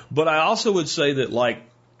 But I also would say that, like,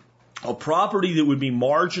 a property that would be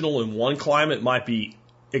marginal in one climate might be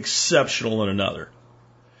exceptional in another.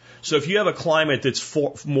 So if you have a climate that's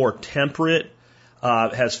more temperate,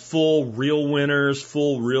 has full real winters,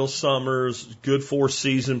 full real summers, good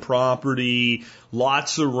 4-season property,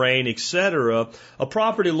 lots of rain, etc. A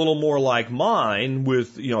property a little more like mine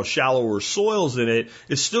with, you know, shallower soils in it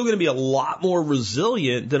is still going to be a lot more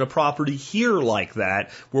resilient than a property here like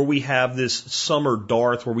that, where we have this summer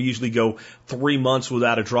dearth where we usually go 3 months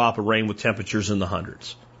without a drop of rain with temperatures in the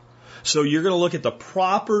hundreds. So you're going to look at the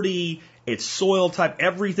property, its soil type,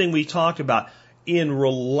 everything we talked about in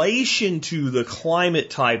relation to the climate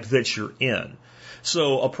type that you're in.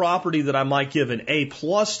 So a property that I might give an A+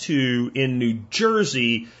 to in New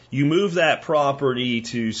Jersey, you move that property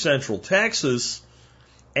to Central Texas,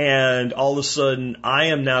 and all of a sudden I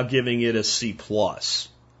am now giving it a C+,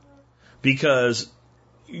 because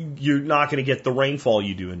you're not going to get the rainfall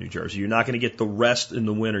you do in New Jersey. You're not going to get the rest in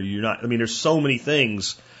the winter. There's so many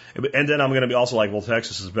things. And then I'm going to be also like, well,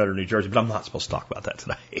 Texas is better than New Jersey, but I'm not supposed to talk about that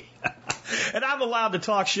today. And I'm allowed to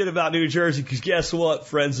talk shit about New Jersey because guess what,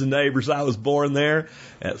 friends and neighbors? I was born there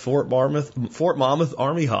at Fort Monmouth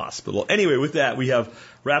Army Hospital. Anyway, with that, we have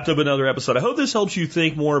wrapped up another episode. I hope this helps you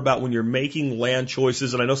think more about when you're making land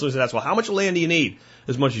choices. And I know somebody says, well, how much land do you need?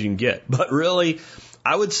 As much as you can get. But really,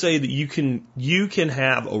 I would say that you can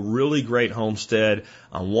have a really great homestead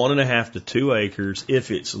on 1.5 to 2 acres if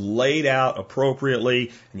it's laid out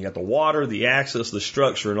appropriately and you got the water, the access, the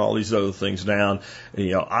structure, and all these other things down. And,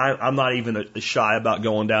 you know, I'm not even shy about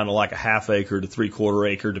going down to like a 1/2 acre to 3/4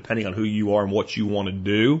 acre, depending on who you are and what you want to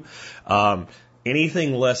do.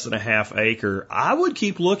 Anything less than a 1/2 acre, I would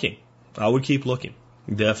keep looking.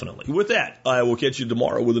 Definitely. With that, I will catch you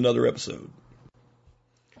tomorrow with another episode.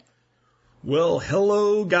 Well,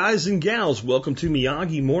 hello, guys and gals. Welcome to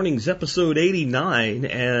Miyagi Mornings, episode 89.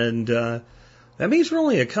 And that means we're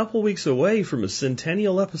only a couple weeks away from a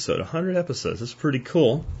centennial episode, 100 episodes. That's pretty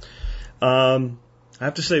cool. I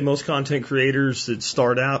have to say, most content creators that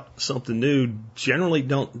start out something new generally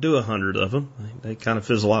don't do 100 of them. They kind of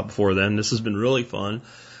fizzle out before then. This has been really fun,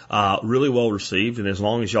 really well received. And as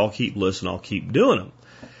long as y'all keep listening, I'll keep doing them.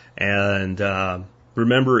 And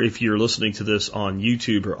remember, if you're listening to this on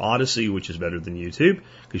YouTube or Odyssey, which is better than YouTube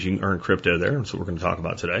because you can earn crypto there, that's what we're going to talk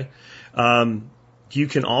about today, you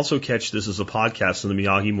can also catch this as a podcast in the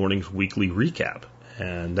Miyagi Mornings Weekly Recap.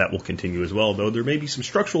 And that will continue as well, though there may be some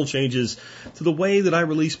structural changes to the way that I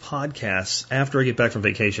release podcasts after I get back from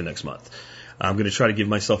vacation next month. I'm going to try to give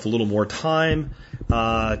myself a little more time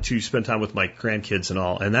to spend time with my grandkids and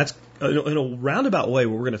all. And that's in a roundabout way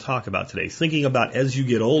what we're going to talk about today, thinking about as you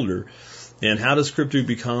get older, and how does crypto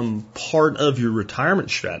become part of your retirement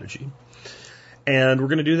strategy? And we're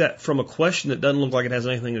going to do that from a question that doesn't look like it has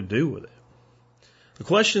anything to do with it. The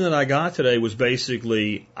question that I got today was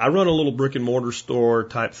basically, I run a little brick and mortar store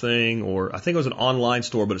type thing, or I think it was an online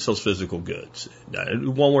store, but it sells physical goods.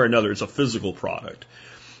 One way or another, it's a physical product.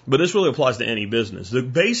 But this really applies to any business. The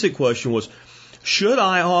basic question was, should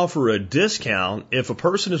I offer a discount if a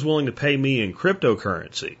person is willing to pay me in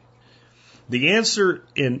cryptocurrency? The answer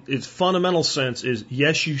in its fundamental sense is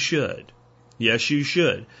yes, you should. Yes, you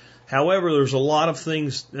should. However, there's a lot of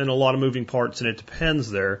things and a lot of moving parts, and it depends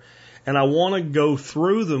there. And I want to go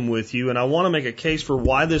through them with you, and I want to make a case for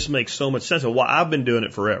why this makes so much sense and why I've been doing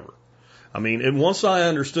it forever. I mean, and once I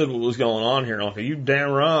understood what was going on here, I'm like, you damn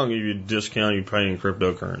wrong if you discount you paying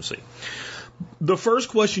cryptocurrency. The first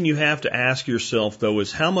question you have to ask yourself, though,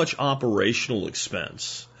 is how much operational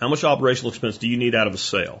expense do you need out of a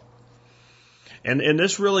sale? And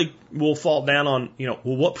this really will fall down on,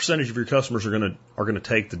 what percentage of your customers are going to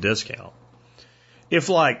take the discount. If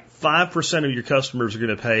like 5% of your customers are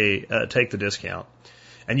going to take the discount,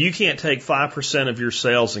 and you can't take 5% of your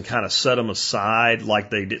sales and kind of set them aside like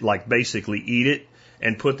they did, like basically eat it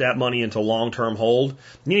and put that money into long-term hold,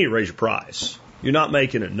 you need to raise your price. You're not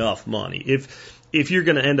making enough money. If you're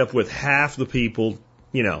going to end up with half the people,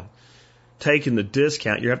 taking the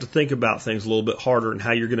discount, you have to think about things a little bit harder and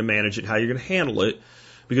how you're going to manage it, how you're going to handle it,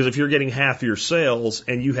 Because if you're getting half your sales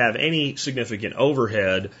and you have any significant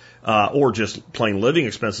overhead or just plain living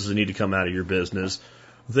expenses that need to come out of your business,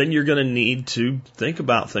 then you're going to need to think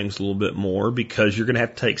about things a little bit more because you're going to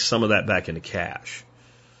have to take some of that back into cash.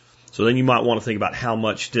 So then you might want to think about how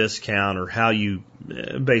much discount or how you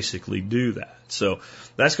basically do that. So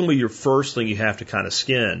that's going to be your first thing you have to kind of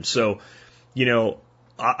skin. So, you know,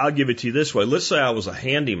 I'll give it to you this way. Let's say I was a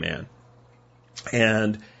handyman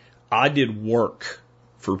and I did work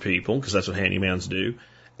for people, because that's what handymans do.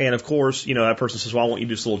 And of course, you know, that person says, well, I want you to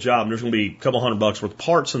do this little job, and there's going to be a couple $100 worth of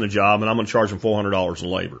parts in the job, and I'm going to charge them $400 in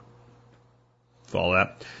labor. Follow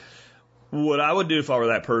that? What I would do if I were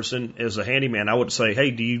that person as a handyman, I would say,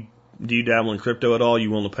 hey, do you dabble in crypto at all?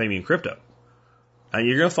 You willing to pay me in crypto? And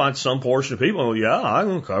you're going to find some portion of people, oh, yeah, I'm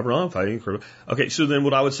going to cover on paying crypto. Okay, so then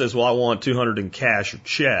what I would say is, well, I want 200 in cash or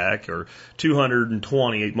check, or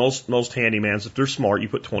 220. Most handymans, if they're smart, you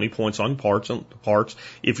put 20 points on parts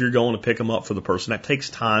if you're going to pick them up for the person. That takes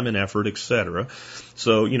time and effort, etc.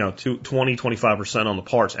 So, you know, 25% on the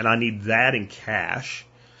parts, and I need that in cash.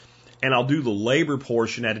 And I'll do the labor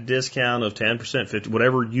portion at a discount of 10%, 50%,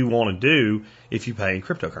 whatever you want to do if you pay in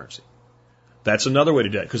cryptocurrency. That's another way to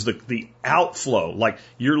do it, because the outflow, like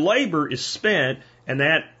your labor is spent, and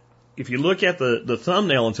that, if you look at the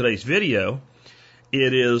thumbnail in today's video,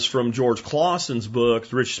 it is from George Clawson's book,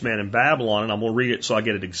 The Richest Man in Babylon, and I'm going to read it so I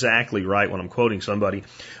get it exactly right when I'm quoting somebody.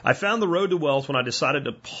 I found the road to wealth when I decided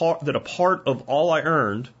that a part of all I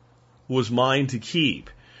earned was mine to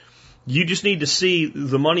keep. You just need to see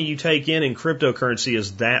the money you take in cryptocurrency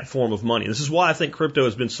as that form of money. This is why I think crypto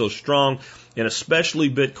has been so strong, and especially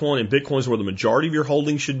Bitcoin. And Bitcoin is where the majority of your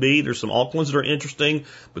holdings should be. There's some altcoins that are interesting,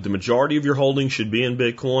 but the majority of your holdings should be in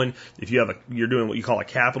Bitcoin. If you're doing what you call a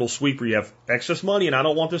capital sweep, where you have excess money, and I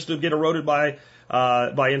don't want this to get eroded by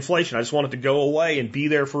inflation. I just want it to go away and be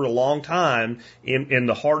there for a long time in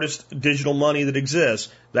the hardest digital money that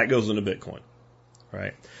exists. That goes into Bitcoin,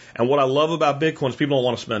 right? And what I love about Bitcoin is people don't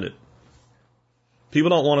want to spend it. People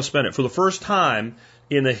don't want to spend it. For the first time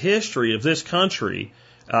in the history of this country,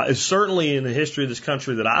 certainly in the history of this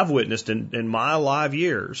country that I've witnessed in my live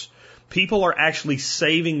years, people are actually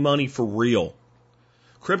saving money for real.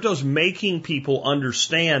 Crypto's making people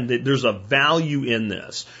understand that there's a value in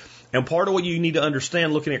this. And part of what you need to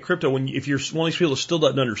understand looking at crypto, if you're one of these people that still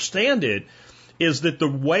doesn't understand it, is that the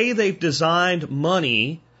way they've designed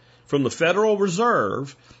money from the Federal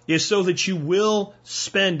Reserve is so that you will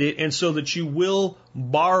spend it, and so that you will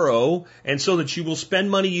borrow, and so that you will spend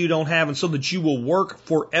money you don't have, and so that you will work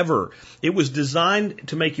forever. It was designed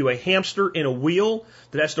to make you a hamster in a wheel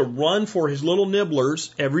that has to run for his little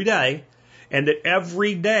nibblers every day, and that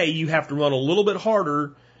every day you have to run a little bit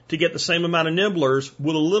harder to get the same amount of nibblers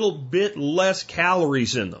with a little bit less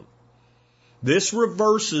calories in them. This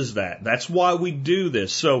reverses that. That's why we do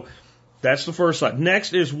this. So that's the first slide.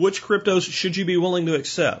 Next is, which cryptos should you be willing to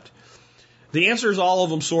accept? The answer is all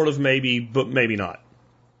of them, sort of, maybe, but maybe not.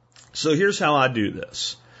 So here's how I do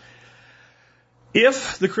this.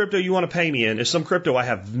 If the crypto you want to pay me in is some crypto I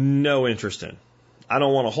have no interest in, I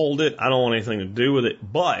don't want to hold it, I don't want anything to do with it,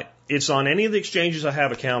 but it's on any of the exchanges I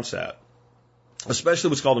have accounts at,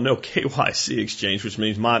 especially what's called a no KYC exchange, which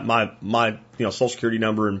means my social security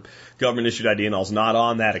number and government issued ID and all is not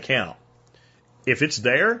on that account. If it's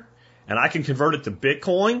there, and I can convert it to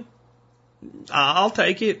Bitcoin, I'll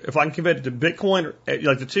take it. If I can convert it to Bitcoin,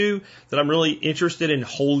 like the two that I'm really interested in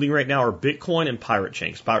holding right now are Bitcoin and Pirate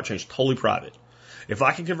Chain. Pirate Chain is totally private. If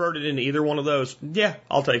I can convert it into either one of those, yeah,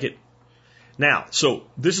 I'll take it. Now, so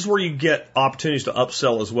this is where you get opportunities to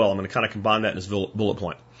upsell as well. I'm going to kind of combine that in this bullet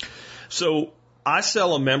point. So I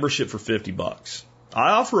sell a membership for $50. I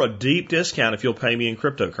offer a deep discount if you'll pay me in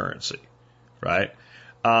cryptocurrency, right?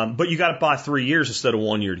 But you got to buy 3 years instead of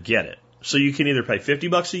 1 year to get it. So you can either pay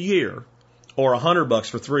 $50 a year or $100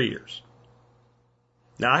 for 3 years.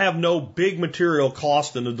 Now I have no big material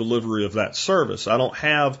cost in the delivery of that service. I don't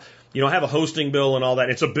have, I have a hosting bill and all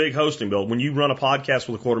that. It's a big hosting bill. When you run a podcast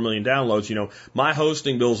with 250,000 downloads, my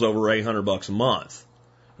hosting bill is over $800 a month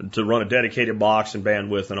to run a dedicated box and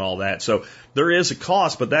bandwidth and all that. So there is a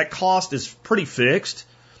cost, but that cost is pretty fixed.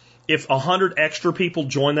 If 100 extra people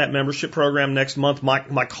join that membership program next month,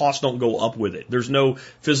 my costs don't go up with it. There's no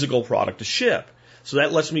physical product to ship. So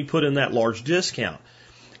that lets me put in that large discount.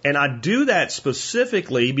 And I do that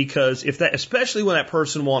specifically because especially when that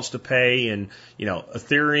person wants to pay in,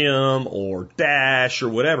 Ethereum or Dash or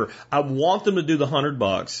whatever, I want them to do the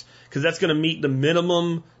 $100 because that's going to meet the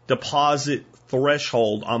minimum deposit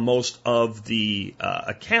threshold on most of the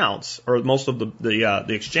accounts or most of the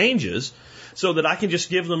exchanges, so that I can just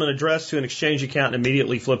give them an address to an exchange account and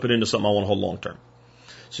immediately flip it into something I want to hold long term.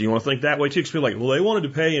 So you want to think that way too, because people are like, well, they wanted to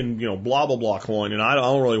pay in, blah, blah, blah coin, and I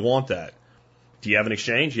don't really want that. Do you have an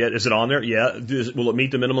exchange? Yeah. Is it on there? Yeah. Will it meet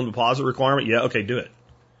the minimum deposit requirement? Yeah. Okay, do it.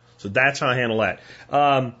 So that's how I handle that.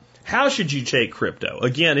 How should you take crypto?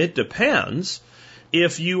 Again, it depends.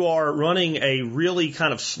 If you are running a really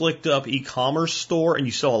kind of slicked up e-commerce store and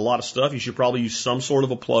you sell a lot of stuff, you should probably use some sort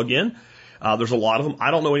of a plug-in. There's a lot of them. I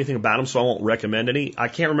don't know anything about them, so I won't recommend any. I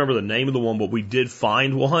can't remember the name of the one, but we did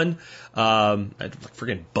find one. I had a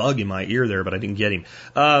freaking bug in my ear there, but I didn't get him.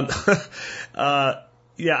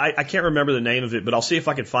 Yeah, I can't remember the name of it, but I'll see if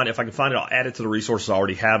I can find it. If I can find it, I'll add it to the resources I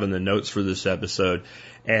already have in the notes for this episode.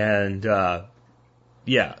 And, but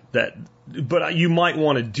you might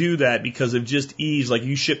want to do that because of just ease. Like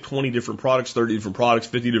you ship 20 different products, 30 different products,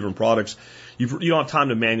 50 different products. You don't have time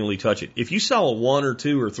to manually touch it. If you sell one or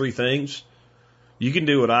two or three things, you can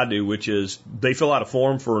do what I do, which is they fill out a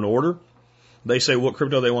form for an order. They say what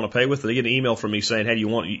crypto they want to pay with. They get an email from me saying, hey,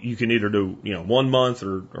 you can either do, 1 month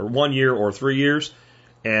or 1 year or 3 years.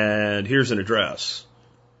 And here's an address.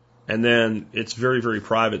 And then it's very, very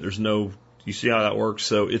private. You see how that works?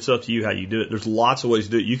 So it's up to you how you do it. There's lots of ways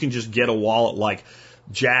to do it. You can just get a wallet like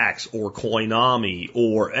Jax or Coinami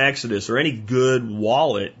or Exodus or any good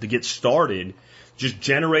wallet to get started. Just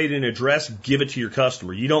generate an address, give it to your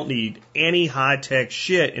customer. You don't need any high-tech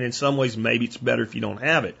shit, and in some ways maybe it's better if you don't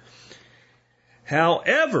have it.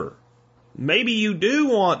 However, maybe you do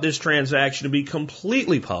want this transaction to be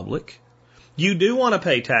completely public. You do want to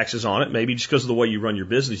pay taxes on it, maybe just because of the way you run your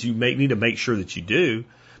business. You may need to make sure that you do.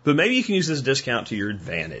 But maybe you can use this discount to your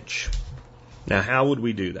advantage. Now, how would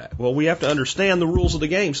we do that? Well, we have to understand the rules of the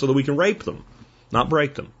game so that we can rape them, not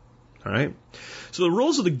break them. All right? So the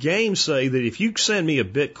rules of the game say that if you send me a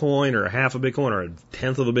Bitcoin or a half a Bitcoin or a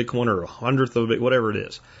tenth of a Bitcoin or a hundredth of a Bitcoin, whatever it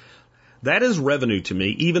is, that is revenue to me,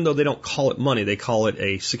 even though they don't call it money. They call it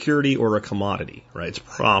a security or a commodity, right? It's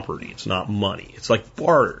property. It's not money. It's like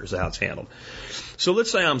barter is how it's handled. So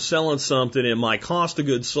let's say I'm selling something and my cost of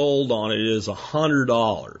goods sold on it is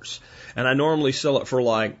 $100. And I normally sell it for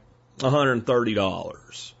like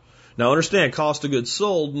 $130. Now understand, cost of goods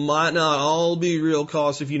sold might not all be real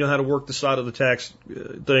costs if you know how to work the side of the tax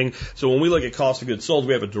thing. So when we look at cost of goods sold,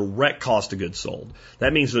 we have a direct cost of goods sold.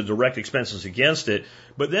 That means the direct expenses against it.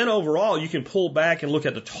 But then overall, you can pull back and look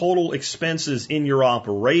at the total expenses in your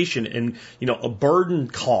operation and, a burden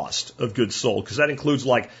cost of goods sold, because that includes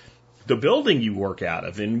like the building you work out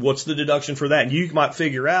of and what's the deduction for that. And you might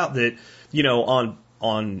figure out that,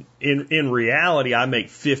 in reality, I make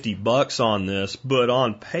 $50 on this, but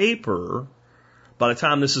on paper, by the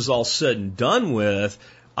time this is all said and done with,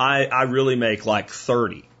 I really make like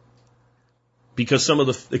 30, because some of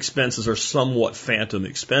the expenses are somewhat phantom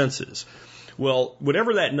expenses. Well,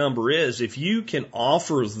 whatever that number is, if you can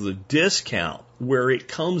offer the discount where it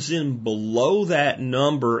comes in below that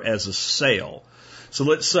number as a sale. So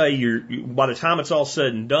let's say by the time it's all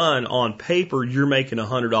said and done, on paper, you're making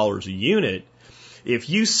 $100 a unit. If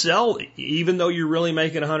you sell, even though you're really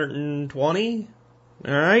making 120,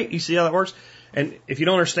 all right, you see how that works? And if you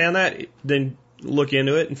don't understand that, then look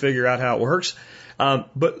into it and figure out how it works.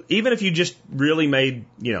 But even if you just really made,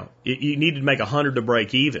 you need to make 100 to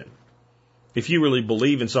break even. If you really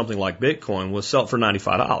believe in something like Bitcoin, we'll sell it for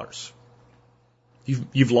 $95.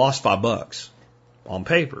 You've lost $5 on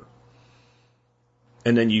paper.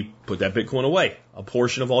 And then you put that Bitcoin away. A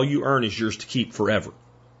portion of all you earn is yours to keep forever.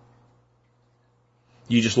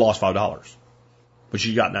 You just lost $5, but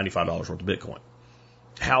you got $95 worth of Bitcoin.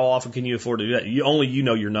 How often can you afford to do that? You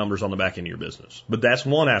know your numbers on the back end of your business. But that's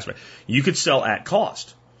one aspect. You could sell at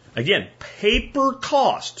cost. Again, paper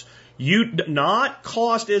cost. Not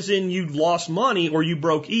cost as in you lost money or you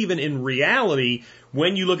broke even. In reality,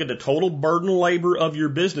 when you look at the total burden labor of your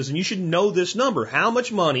business, and you should know this number, how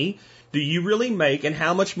much money do you really make and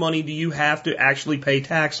how much money do you have to actually pay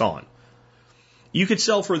tax on? You could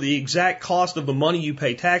sell for the exact cost of the money you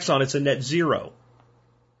pay tax on. It's a net zero.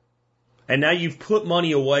 And now you've put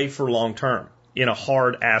money away for long term in a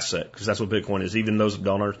hard asset, because that's what Bitcoin is. Even those that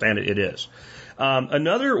don't understand it, it is.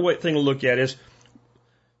 Another thing to look at is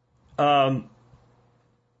Bitcoin's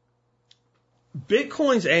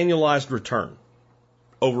annualized return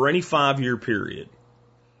over any 5-year period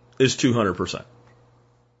is 200%.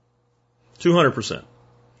 200%.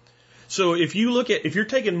 So if you're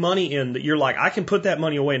taking money in that you're like, I can put that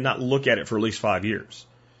money away and not look at it for at least 5 years,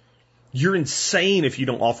 you're insane if you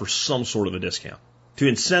don't offer some sort of a discount to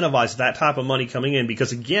incentivize that type of money coming in.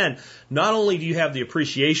 Because again, not only do you have the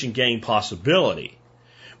appreciation gain possibility,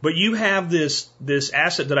 but you have this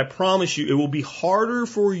asset that I promise you, it will be harder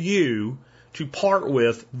for you to part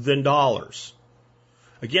with than dollars.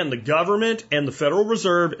 Again, the government and the Federal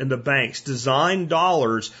Reserve and the banks designed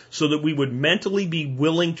dollars so that we would mentally be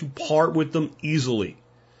willing to part with them easily.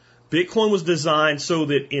 Bitcoin was designed so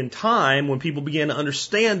that in time, when people began to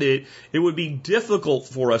understand it, it would be difficult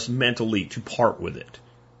for us mentally to part with it.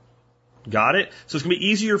 Got it? So it's going to be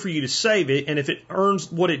easier for you to save it, and if it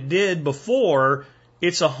earns what it did before,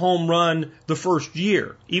 it's a home run the first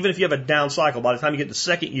year. Even if you have a down cycle, by the time you get the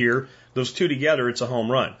second year, those two together, it's a home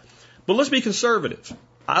run. But let's be conservative.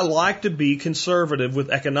 I like to be conservative with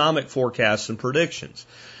economic forecasts and predictions.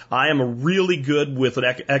 I am really good with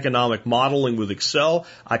economic modeling with Excel.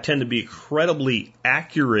 I tend to be incredibly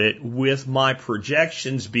accurate with my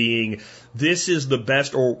projections being this is the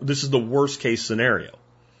best or this is the worst case scenario.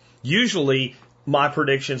 Usually my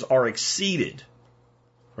predictions are exceeded,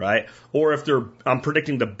 right? Or if I'm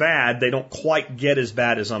predicting the bad, they don't quite get as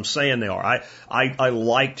bad as I'm saying they are. I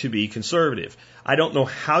like to be conservative. I don't know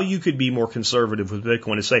how you could be more conservative with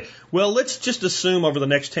Bitcoin and say, well, let's just assume over the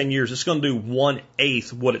next 10 years it's going to do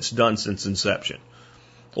 1/8 what it's done since inception.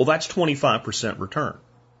 Well, that's 25% return.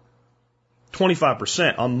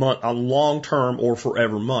 25% on long-term or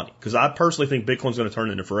forever money. Because I personally think Bitcoin's going to turn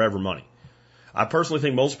into forever money. I personally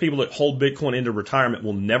think most people that hold Bitcoin into retirement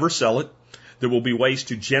will never sell it. There will be ways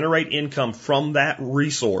to generate income from that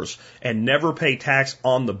resource and never pay tax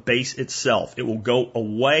on the base itself. It will go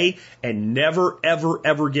away and never, ever,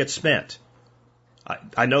 ever get spent.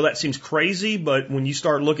 I know that seems crazy, but when you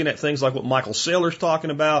start looking at things like what Michael Saylor's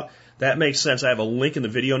talking about, that makes sense. I have a link in the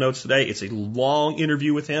video notes today. It's a long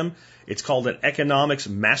interview with him. It's called an economics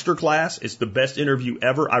masterclass. It's the best interview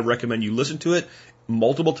ever. I recommend you listen to it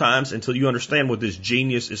multiple times until you understand what this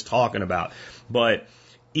genius is talking about. But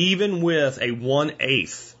even with a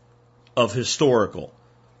 1/8 of historical,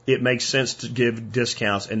 it makes sense to give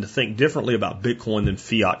discounts and to think differently about Bitcoin than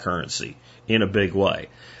fiat currency in a big way.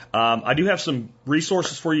 I do have some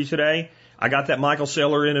resources for you today. I got that Michael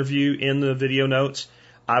Saylor interview in the video notes.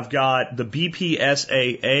 I've got the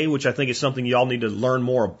BPSAA, which I think is something y'all need to learn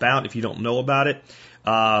more about if you don't know about it.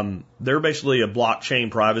 They're basically a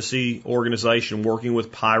blockchain privacy organization working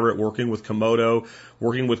with Pirate, working with Komodo,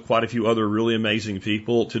 working with quite a few other really amazing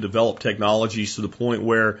people to develop technologies to the point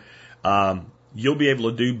where you'll be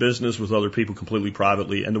able to do business with other people completely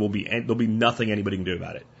privately, and there'll be nothing anybody can do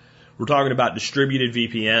about it. We're talking about distributed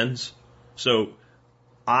VPNs. So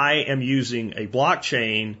I am using a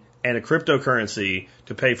blockchain and a cryptocurrency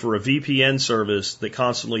to pay for a VPN service that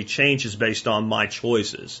constantly changes based on my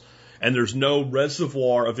choices. And there's no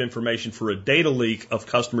reservoir of information for a data leak of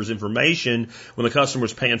customers' information when the customer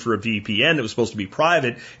was paying for a VPN that was supposed to be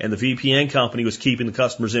private and the VPN company was keeping the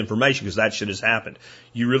customer's information because that shit has happened.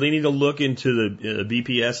 You really need to look into the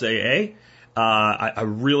BPSAA. I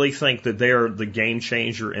really think that they're the game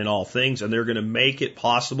changer in all things, and they're going to make it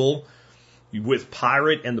possible with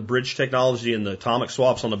Pirate and the bridge technology and the atomic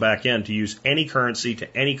swaps on the back end to use any currency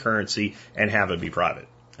to any currency and have it be private.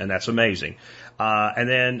 And that's amazing. And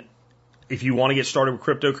then if you want to get started with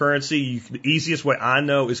cryptocurrency, the easiest way I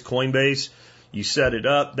know is Coinbase. You set it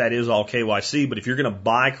up. That is all KYC. But if you're going to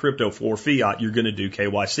buy crypto for fiat, you're going to do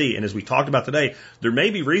KYC. And as we talked about today, there may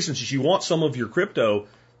be reasons that you want some of your crypto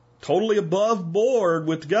totally above board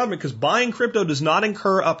with the government because buying crypto does not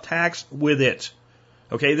incur up tax with it.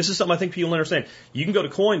 Okay, this is something I think people understand. You can go to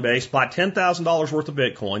Coinbase, buy $10,000 worth of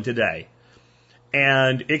Bitcoin today,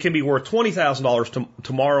 and it can be worth $20,000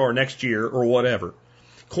 tomorrow or next year or whatever.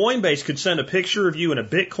 Coinbase could send a picture of you in a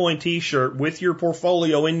Bitcoin t-shirt with your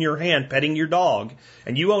portfolio in your hand petting your dog,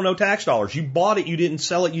 and you owe no tax dollars. You bought it, you didn't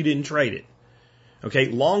sell it, you didn't trade it. Okay,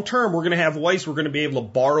 long term, we're going to have ways we're going to be able to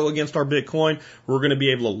borrow against our Bitcoin. We're going to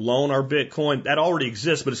be able to loan our Bitcoin. That already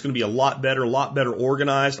exists, but it's going to be a lot better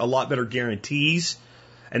organized, a lot better guarantees.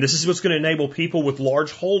 And this is what's going to enable people with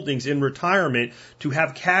large holdings in retirement to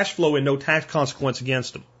have cash flow and no tax consequence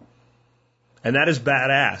against them. And that is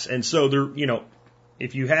badass. And so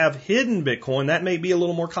if you have hidden Bitcoin, that may be a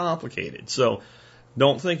little more complicated. So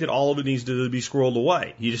don't think that all of it needs to be squirreled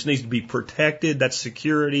away. You just need to be protected. That's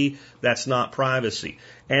security. That's not privacy.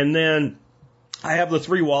 And then I have the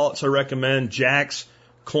 3 wallets I recommend, Jax,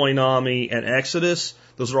 Coinami, and Exodus.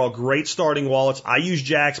 Those are all great starting wallets. I use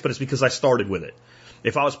Jax, but it's because I started with it.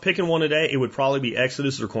 If I was picking one today, it would probably be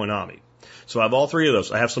Exodus or Coinami. So I have all 3 of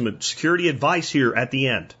those. I have some security advice here at the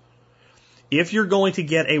end. If you're going to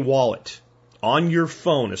get a wallet on your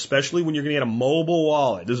phone, especially when you're going to get a mobile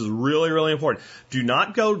wallet, this is really, really important. Do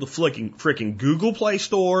not go to the frickin' Google Play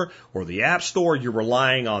Store or the App Store. You're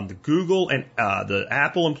relying on the Google and the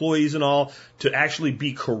Apple employees and all to actually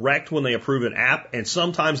be correct when they approve an app. And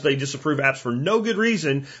sometimes they disapprove apps for no good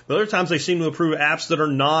reason, but other times they seem to approve apps that are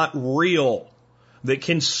not real, that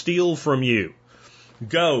can steal from you.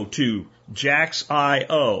 go to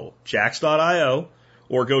Jax.io,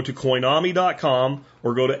 or go to Koinami.com,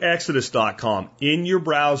 or go to Exodus.com. In your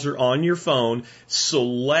browser, on your phone,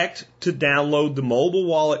 select to download the mobile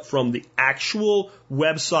wallet from the actual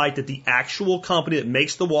website that the actual company that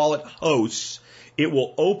makes the wallet hosts. It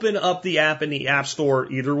will open up the app in the App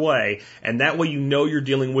Store either way, and that way you know you're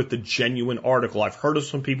dealing with the genuine article. I've heard of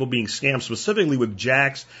some people being scammed specifically with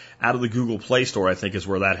Jax out of the Google Play Store, I think is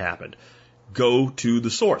where that happened. Go to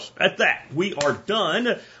the source. At that, we are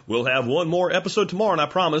done. We'll have one more episode tomorrow, and I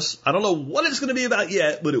promise, I don't know what it's going to be about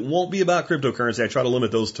yet, but it won't be about cryptocurrency. I try to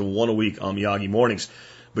limit those to one a week on Miyagi mornings.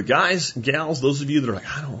 But guys, gals, those of you that are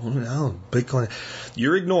like, I don't want to know, Bitcoin,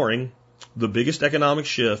 you're ignoring the biggest economic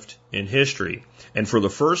shift in history. And for the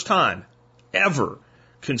first time ever,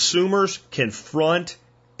 consumers can front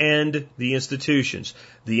end the institutions.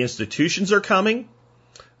 The institutions are coming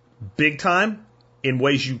big time in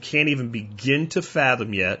ways you can't even begin to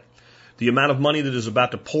fathom yet. The amount of money that is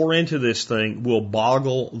about to pour into this thing will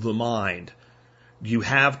boggle the mind. You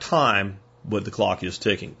have time, but the clock is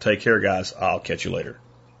ticking. Take care, guys. I'll catch you later.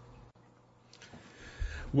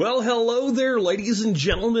 Well, hello there, ladies and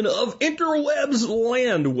gentlemen of interwebs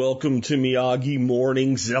land. Welcome to Miyagi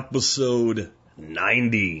Mornings, episode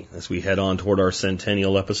 90, as we head on toward our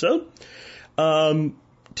centennial episode.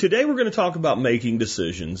 Today we're going to talk about making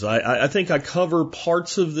decisions. I think I cover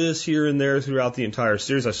parts of this here and there throughout the entire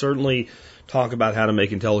series. I certainly talk about how to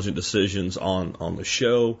make intelligent decisions on the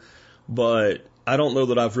show, but I don't know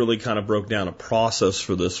that I've really kind of broke down a process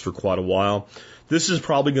for this for quite a while. This is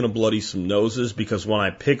probably going to bloody some noses because when I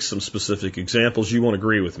pick some specific examples, you won't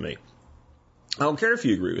agree with me. I don't care if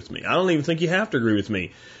you agree with me. I don't even think you have to agree with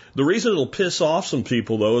me. The reason it'll piss off some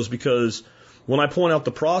people, though, is because when I point out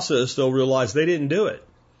the process, they'll realize they didn't do it.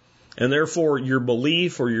 And therefore, your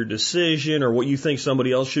belief or your decision or what you think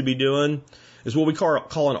somebody else should be doing is what we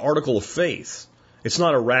call an article of faith. It's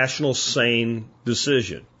not a rational, sane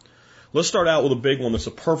decision. Let's start out with a big one that's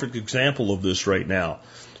a perfect example of this right now.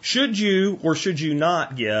 Should you or should you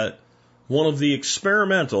not get one of the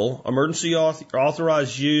experimental, emergency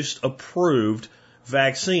authorized use approved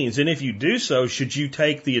vaccines? And if you do so, should you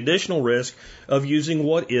take the additional risk of using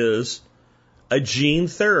what is a gene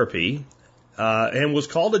therapy, and was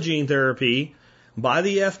called a gene therapy by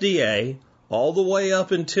the FDA all the way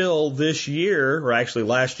up until this year, or actually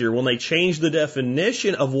last year, when they changed the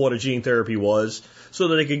definition of what a gene therapy was so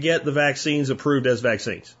that they could get the vaccines approved as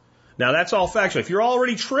vaccines. Now, that's all factual. If you're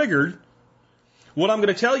already triggered, what I'm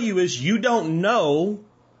going to tell you is you don't know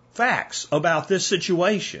facts about this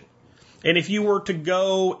situation. And if you were to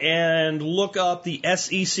go and look up the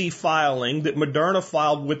SEC filing that Moderna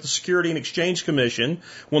filed with the Security and Exchange Commission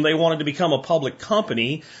when they wanted to become a public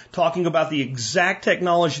company, talking about the exact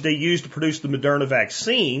technology they used to produce the Moderna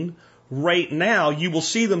vaccine, right now you will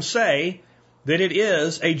see them say that it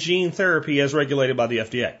is a gene therapy as regulated by the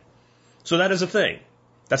FDA. So that is a thing.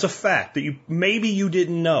 That's a fact that maybe you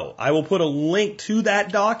didn't know. I will put a link to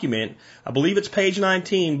that document. I believe it's page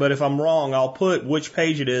 19, but if I'm wrong, I'll put which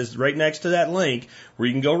page it is right next to that link where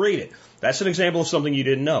you can go read it. That's an example of something you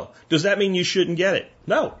didn't know. Does that mean you shouldn't get it?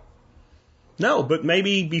 No. No, but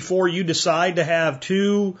maybe before you decide to have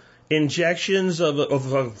 2 injections of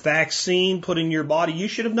a vaccine put in your body, you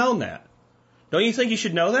should have known that. Don't you think you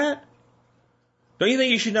should know that? Don't you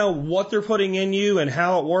think you should know what they're putting in you and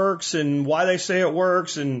how it works and why they say it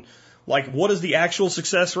works and like what is the actual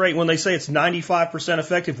success rate when they say it's 95%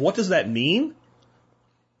 effective? What does that mean?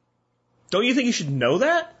 Don't you think you should know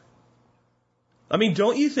that? I mean,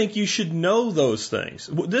 don't you think you should know those things?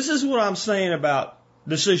 This is what I'm saying about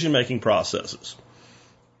decision-making processes.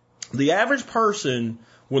 The average person,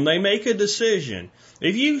 when they make a decision,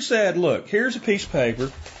 if you said, look, here's a piece of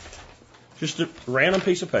paper, just a random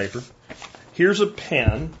piece of paper, here's a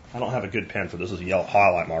pen. I don't have a good pen for this. This is a yellow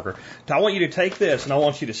highlight marker. I want you to take this and I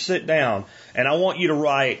want you to sit down and I want you to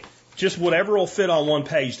write just whatever will fit on one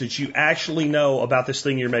page that you actually know about this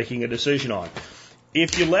thing you're making a decision on.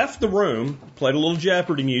 If you left the room, played a little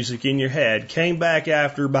Jeopardy music in your head, came back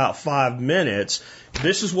after about 5 minutes,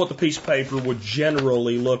 this is what the piece of paper would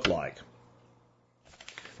generally look like.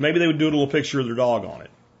 Maybe they would do a little picture of their dog on it.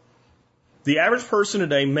 The average person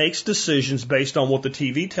today makes decisions based on what the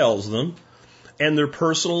TV tells them and their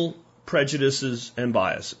personal prejudices and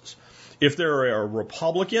biases. If they're a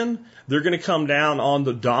Republican, they're going to come down on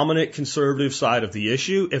the dominant conservative side of the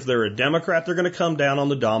issue. If they're a Democrat, they're going to come down on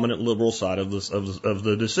the dominant liberal side of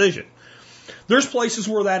the decision. There's places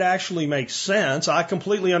where that actually makes sense. I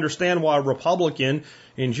completely understand why a Republican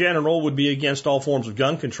in general would be against all forms of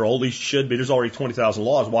gun control. At least should be. There's already 20,000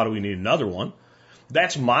 laws. Why do we need another one?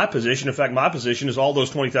 That's my position. In fact, my position is all those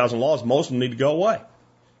 20,000 laws, most of them need to go away.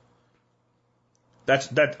 But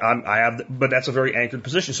that's a very anchored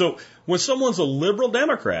position. So when someone's a liberal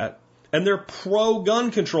Democrat and they're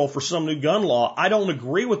pro-gun control for some new gun law, I don't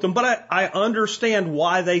agree with them, but I understand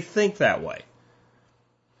why they think that way.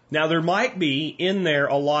 Now, there might be in there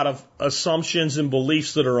a lot of assumptions and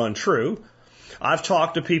beliefs that are untrue. I've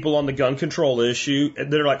talked to people on the gun control issue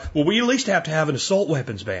that are like, well, we at least have to have an assault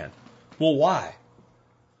weapons ban. Well, why?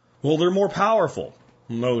 Well, they're more powerful.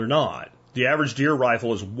 No, they're not. The average deer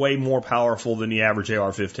rifle is way more powerful than the average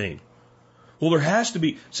AR-15. Well, there has to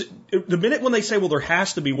be. The minute when they say, well, there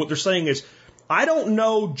has to be, what they're saying is, I don't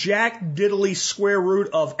know jack diddly square root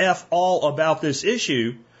of F all about this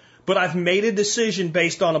issue, but I've made a decision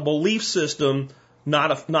based on a belief system,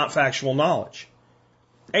 not factual knowledge.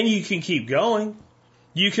 And you can keep going.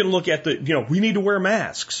 You can look at we need to wear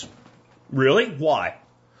masks. Really? Why?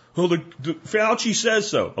 Well, the Fauci says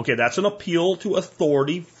so. Okay, that's an appeal to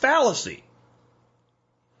authority fallacy.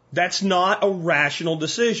 That's not a rational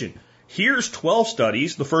decision. Here's 12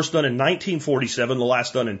 studies, the first done in 1947, the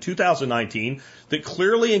last done in 2019, that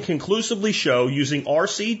clearly and conclusively show using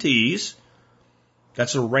RCTs,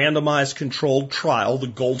 that's a randomized controlled trial, the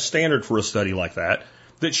gold standard for a study like that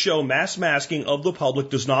show mass masking of the public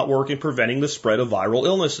does not work in preventing the spread of viral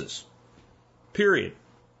illnesses. Period.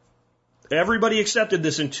 Everybody accepted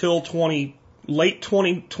this until late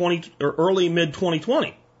 2020 or early mid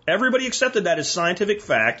 2020. Everybody accepted that as scientific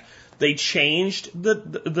fact. They changed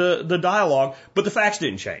the dialogue, but the facts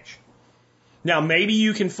didn't change. Now, maybe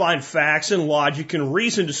you can find facts and logic and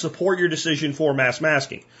reason to support your decision for mass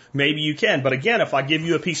masking. Maybe you can. But again, if I give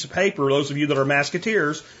you a piece of paper, those of you that are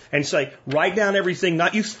masketeers, and say, write down everything,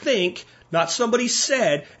 not you think, not somebody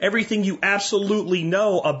said, everything you absolutely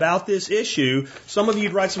know about this issue, some of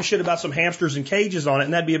you'd write some shit about some hamsters and cages on it,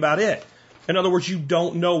 and that'd be about it. In other words, you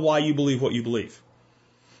don't know why you believe what you believe.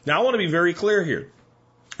 Now, I want to be very clear here.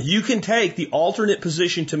 You can take the alternate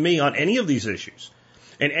position to me on any of these issues.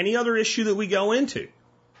 And any other issue that we go into,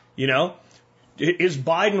 is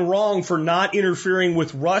Biden wrong for not interfering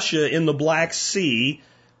with Russia in the Black Sea?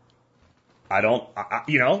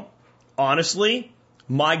 Honestly,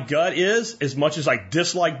 my gut is, as much as I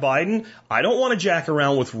dislike Biden, I don't want to jack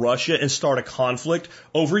around with Russia and start a conflict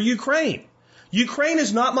over Ukraine. Ukraine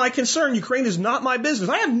is not my concern. Ukraine is not my business.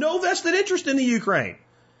 I have no vested interest in the Ukraine.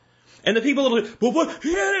 And the people that are like,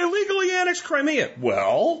 he illegally annexed Crimea.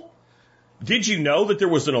 Well, did you know that there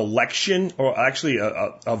was an election, or actually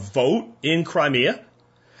a vote in Crimea,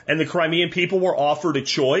 and the Crimean people were offered a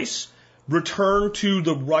choice, return to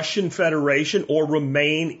the Russian Federation or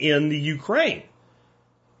remain in the Ukraine?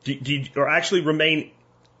 Did you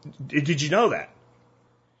know that?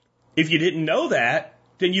 If you didn't know that,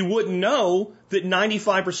 then you wouldn't know that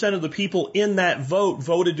 95% of the people in that vote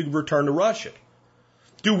voted to return to Russia.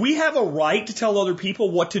 Do we have a right to tell other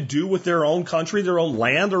people what to do with their own country, their own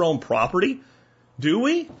land, their own property? Do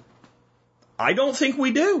we? I don't think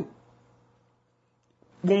we do.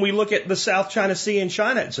 When we look at the South China Sea in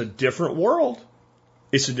China, it's a different world.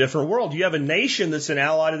 It's a different world. You have a nation that's an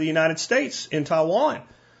ally to the United States in Taiwan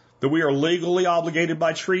that we are legally obligated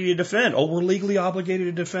by treaty to defend. Oh, we're legally obligated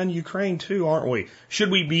to defend Ukraine too, aren't we?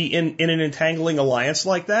 Should we be in an entangling alliance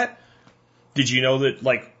like that? Did you know that,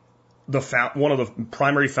 one of the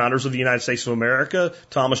primary founders of the United States of America,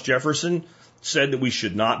 Thomas Jefferson, said that we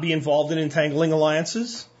should not be involved in entangling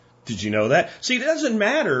alliances? Did you know that? See, it doesn't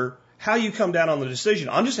matter how you come down on the decision.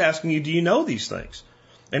 I'm just asking you, do you know these things?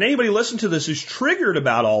 And anybody listening to this who's triggered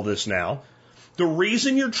about all this now, the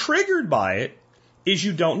reason you're triggered by it is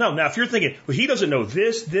you don't know. Now, if you're thinking, well, he doesn't know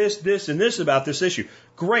this, and this about this issue,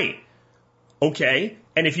 great. Okay.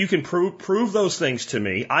 And if you can prove those things to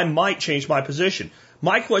me, I might change my position.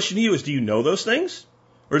 My question to you is, do you know those things?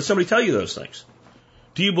 Or did somebody tell you those things?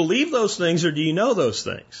 Do you believe those things, or do you know those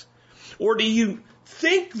things? Or do you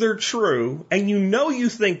think they're true, and you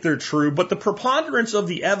think they're true, but the preponderance of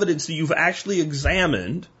the evidence that you've actually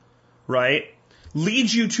examined, right,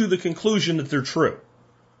 leads you to the conclusion that they're true?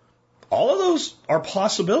 All of those are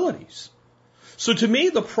possibilities. So to me,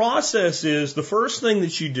 the process is, the first thing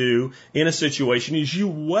that you do in a situation is you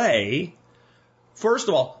weigh. First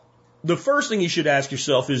of all, the first thing you should ask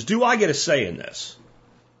yourself is, do I get a say in this?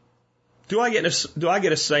 Do I get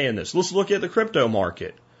a say in this? Let's look at the crypto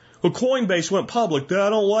market. Well, Coinbase went public. I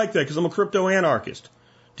don't like that because I'm a crypto anarchist.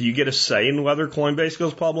 Do you get a say in whether Coinbase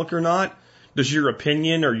goes public or not? Does your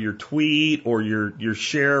opinion or your tweet or your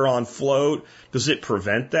share on float, does it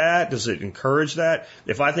prevent that? Does it encourage that?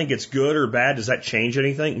 If I think it's good or bad, does that change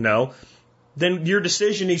anything? No. Then your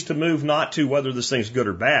decision needs to move not to whether this thing's good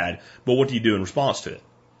or bad, but what do you do in response to it?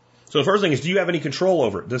 So the first thing is, do you have any control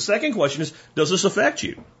over it? The second question is, does this affect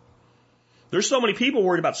you? There's so many people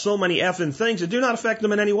worried about so many effing things that do not affect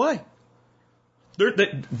them in any way.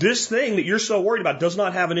 This thing that you're so worried about does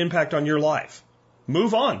not have an impact on your life.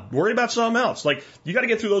 Move on. Worry about something else. Like, you got to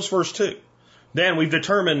get through those first two. Then we've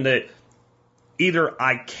determined that either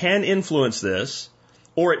I can influence this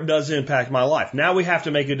or it does impact my life. Now we have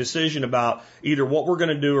to make a decision about either what we're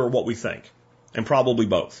going to do or what we think. And probably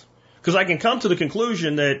both. Because I can come to the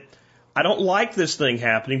conclusion that I don't like this thing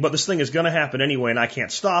happening, but this thing is going to happen anyway and I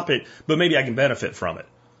can't stop it, but maybe I can benefit from it.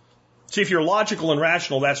 See, if you're logical and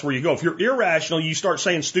rational, that's where you go. If you're irrational, you start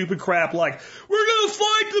saying stupid crap like, we're going to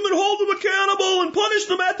fight them and hold them accountable and punish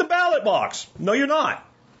them at the ballot box. No, you're not.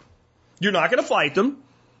 You're not going to fight them.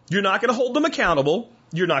 You're not going to hold them accountable.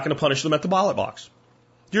 You're not going to punish them at the ballot box.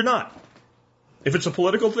 You're not. If it's a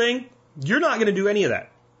political thing, you're not going to do any of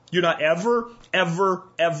that. You're not ever, never,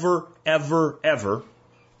 ever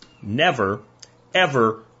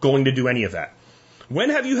going to do any of that. When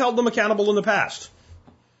have you held them accountable in the past?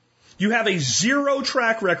 You have a zero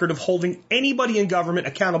track record of holding anybody in government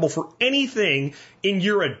accountable for anything in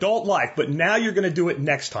your adult life, but now you're going to do it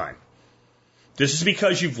next time. This is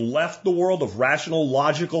because you've left the world of rational,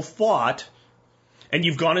 logical thought and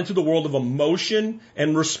you've gone into the world of emotion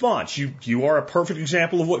and response. You are a perfect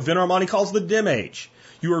example of what Vin Armani calls the dim age.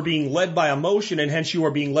 You are being led by emotion, and hence you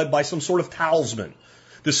are being led by some sort of talisman.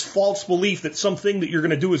 This false belief that something that you're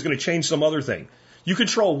going to do is going to change some other thing. You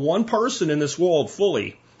control one person in this world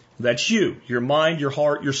fully. That's you. Your mind, your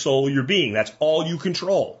heart, your soul, your being. That's all you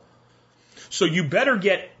control. So you better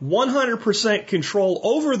get 100% control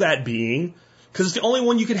over that being, because it's the only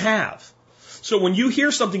one you can have. So when you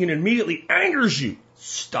hear something and it immediately angers you,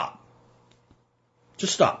 stop.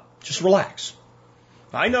 Just stop. Just relax.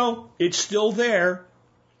 I know it's still there,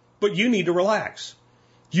 but you need to relax.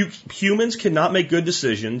 Humans cannot make good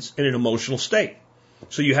decisions in an emotional state.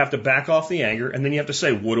 So you have to back off the anger, and then you have to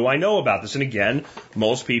say, what do I know about this? And again,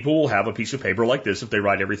 most people will have a piece of paper like this if they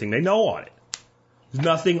write everything they know on it.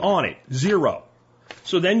 Nothing on it. Zero.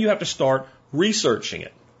 So then you have to start researching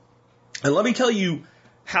it. And let me tell you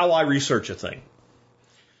how I research a thing.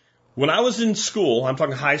 When I was in school, I'm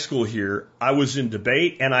talking high school here, I was in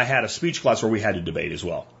debate, and I had a speech class where we had to debate as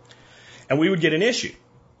well. And we would get an issue.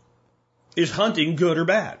 Is hunting good or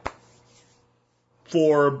bad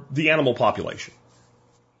for the animal population?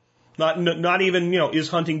 Not even, is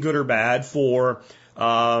hunting good or bad for,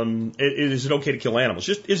 is it okay to kill animals?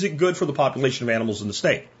 Just, is it good for the population of animals in the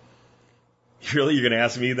state? Really? You're going to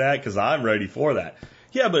ask me that? Because I'm ready for that.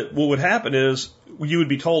 Yeah, but what would happen is you would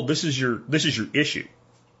be told this is your issue.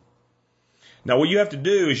 Now what you have to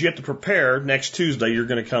do is you have to prepare. Next Tuesday you're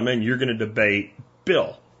going to come in, you're going to debate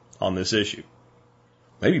Bill on this issue.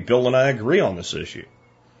 Maybe Bill and I agree on this issue.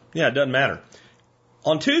 Yeah, it doesn't matter.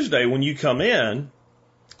 On Tuesday when you come in,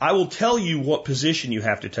 I will tell you what position you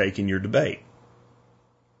have to take in your debate.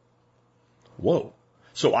 Whoa.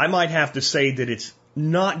 So I might have to say that it's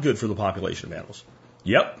not good for the population of animals.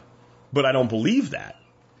 Yep. But I don't believe that.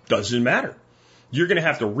 Doesn't matter. You're going to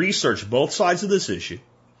have to research both sides of this issue.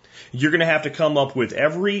 You're going to have to come up with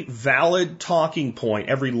every valid talking point,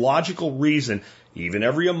 every logical reason, even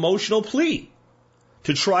every emotional plea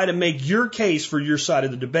to try to make your case for your side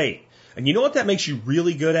of the debate. And you know what that makes you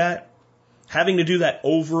really good at? Having to do that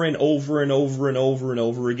over and over and over and over and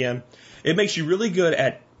over again. It makes you really good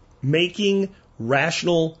at making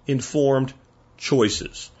rational, informed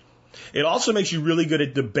choices. It also makes you really good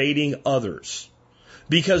at debating others.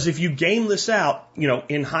 Because if you game this out,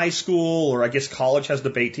 in high school, or I guess college has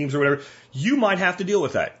debate teams or whatever, you might have to deal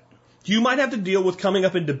with that. You might have to deal with coming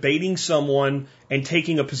up and debating someone and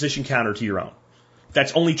taking a position counter to your own.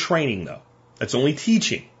 That's only training, though. That's only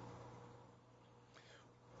teaching.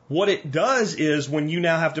 What it does is when you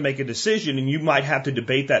now have to make a decision and you might have to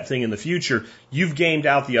debate that thing in the future, you've gamed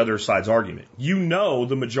out the other side's argument. You know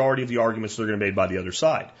the majority of the arguments that are going to be made by the other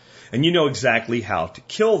side. And you know exactly how to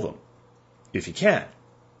kill them, if you can.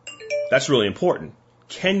 That's really important.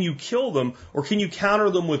 Can you kill them, or can you counter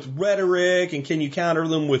them with rhetoric, and can you counter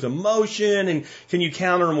them with emotion, and can you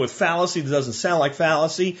counter them with fallacy that doesn't sound like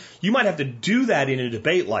fallacy? You might have to do that in a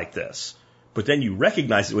debate like this. But then you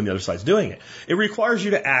recognize it when the other side's doing it. It requires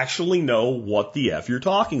you to actually know what the F you're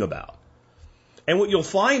talking about. And what you'll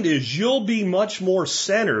find is you'll be much more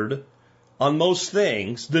centered on most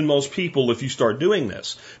things than most people if you start doing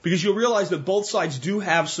this. Because you'll realize that both sides do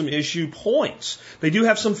have some issue points. They do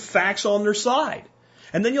have some facts on their side.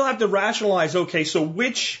 And then you'll have to rationalize, okay, so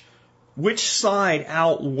which side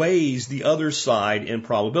outweighs the other side in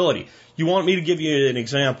probability? You want me to give you an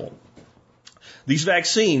example? These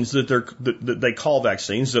vaccines that they call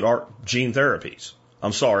vaccines that are gene therapies.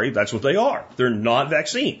 I'm sorry, that's what they are. They're not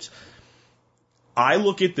vaccines. I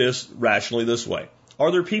look at this rationally this way.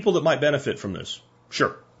 Are there people that might benefit from this?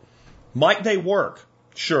 Sure. Might they work?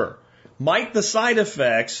 Sure. Might the side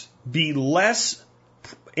effects be less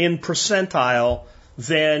in percentile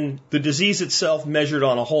than the disease itself measured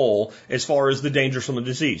on a whole as far as the dangers from the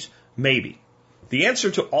disease? Maybe. The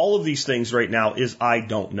answer to all of these things right now is I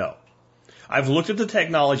don't know. I've looked at the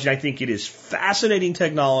technology, and I think it is fascinating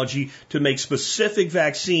technology to make specific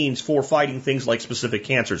vaccines for fighting things like specific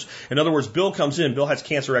cancers. In other words, Bill comes in, Bill has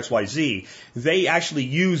cancer XYZ. They actually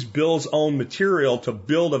use Bill's own material to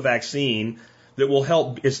build a vaccine that will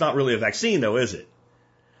help. It's not really a vaccine, though, is it?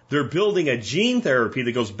 They're building a gene therapy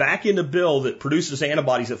that goes back into Bill that produces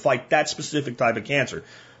antibodies that fight that specific type of cancer.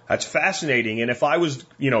 That's fascinating. And if I was,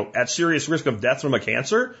 at serious risk of death from a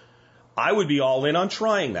cancer, I would be all in on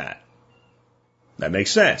trying that. That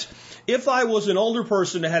makes sense. If I was an older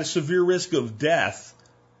person that had a severe risk of death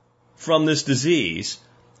from this disease,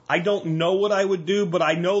 I don't know what I would do, but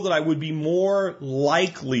I know that I would be more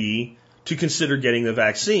likely to consider getting the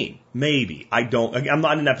vaccine. Maybe. I'm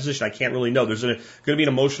not in that position. I can't really know. There's going to be an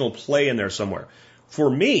emotional play in there somewhere. For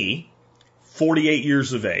me, 48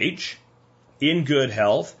 years of age, in good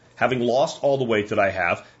health, having lost all the weight that I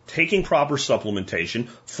have, taking proper supplementation,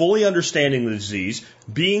 fully understanding the disease,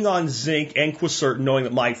 being on zinc and quercetin, knowing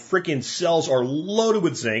that my frickin' cells are loaded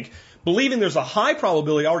with zinc, believing there's a high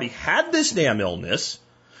probability I already had this damn illness,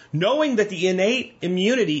 knowing that the innate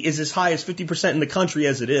immunity is as high as 50% in the country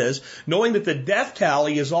as it is, knowing that the death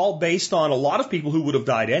tally is all based on a lot of people who would have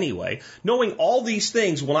died anyway, knowing all these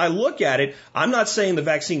things, when I look at it, I'm not saying the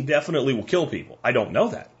vaccine definitely will kill people. I don't know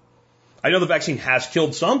that. I know the vaccine has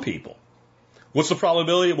killed some people. What's the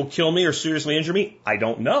probability it will kill me or seriously injure me? I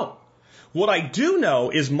don't know. What I do know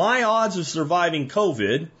is my odds of surviving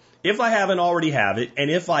COVID, if I haven't already have it, and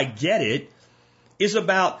if I get it, is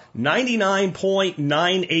about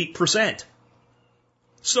 99.98%.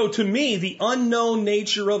 So to me, the unknown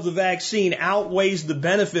nature of the vaccine outweighs the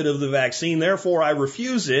benefit of the vaccine. Therefore, I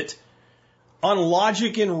refuse it on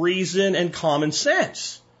logic and reason and common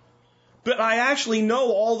sense. But I actually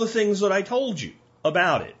know all the things that I told you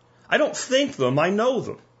about it. I don't think them, I know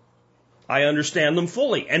them. I understand them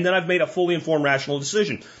fully. And then I've made a fully informed, rational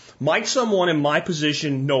decision. Might someone in my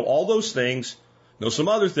position know all those things, know some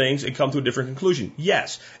other things, and come to a different conclusion?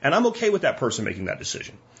 Yes. And I'm okay with that person making that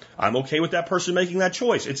decision. I'm okay with that person making that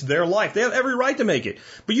choice. It's their life. They have every right to make it.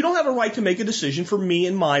 But you don't have a right to make a decision for me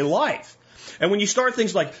in my life. And when you start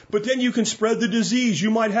things like, but then you can spread the disease,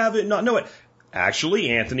 you might have it and not know it.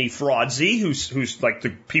 Actually, Anthony Fauci, who's like the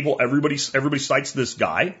people, everybody cites this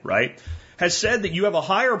guy, right, has said that you have a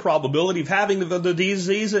higher probability of having the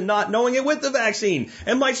disease and not knowing it with the vaccine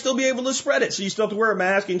and might still be able to spread it. So you still have to wear a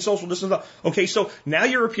mask and social distance. Okay, so now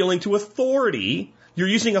you're appealing to authority. You're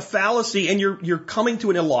using a fallacy and you're coming to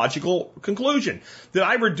an illogical conclusion that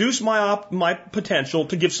I reduce my potential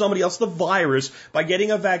to give somebody else the virus by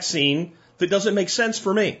getting a vaccine that doesn't make sense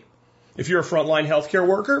for me. If you're a frontline healthcare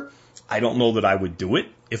worker, I don't know that I would do it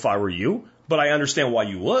if I were you, but I understand why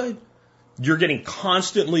you would. You're getting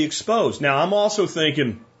constantly exposed. Now, I'm also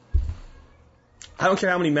thinking, I don't care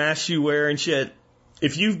how many masks you wear and shit.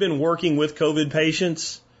 If you've been working with COVID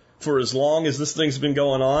patients for as long as this thing's been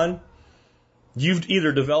going on, you've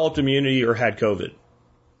either developed immunity or had COVID.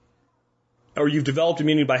 Or you've developed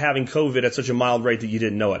immunity by having COVID at such a mild rate that you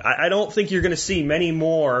didn't know it. I don't think you're going to see many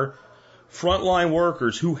more frontline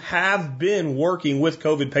workers who have been working with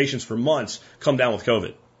COVID patients for months come down with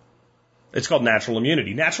COVID. It's called natural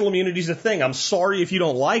immunity. Natural immunity is a thing. I'm sorry if you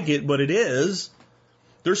don't like it, but it is.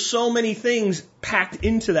 There's so many things packed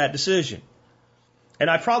into that decision. And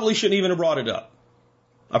I probably shouldn't even have brought it up.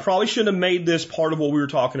 I probably shouldn't have made this part of what we were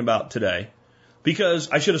talking about today because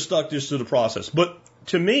I should have stuck this to the process. But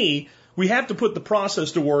to me, we have to put the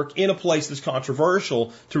process to work in a place that's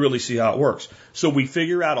controversial to really see how it works. So we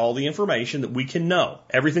figure out all the information that we can know,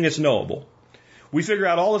 everything that's knowable. We figure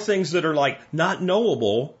out all the things that are like not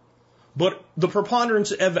knowable, but the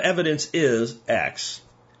preponderance of evidence is X.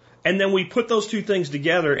 And then we put those two things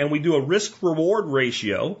together and we do a risk-reward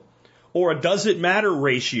ratio or a does it matter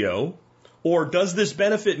ratio or does this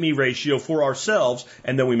benefit me ratio for ourselves,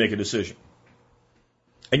 and then we make a decision.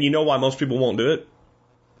 And you know why most people won't do it?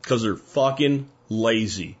 Because they're fucking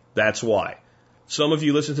lazy. That's why. Some of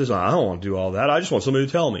you listen to this, I don't want to do all that. I just want somebody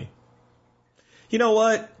to tell me. You know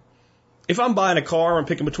what? If I'm buying a car, I'm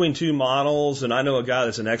picking between two models, and I know a guy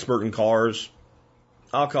that's an expert in cars,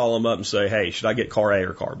 I'll call him up and say, hey, should I get car A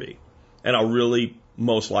or car B? And I'll really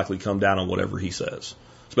most likely come down on whatever he says,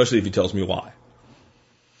 especially if he tells me why.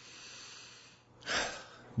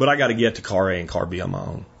 But I got to get to car A and car B on my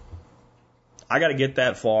own. I got to get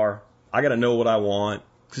that far. I got to know what I want.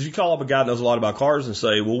 Because you call up a guy that knows a lot about cars and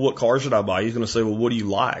say, well, what car should I buy? He's going to say, well, what do you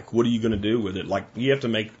like? What are you going to do with it? Like, you have to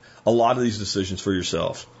make a lot of these decisions for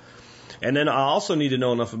yourself. And then I also need to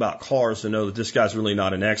know enough about cars to know that this guy's really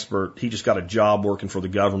not an expert. He just got a job working for the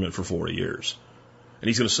government for 40 years. And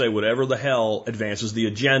he's going to say whatever the hell advances the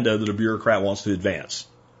agenda that a bureaucrat wants to advance.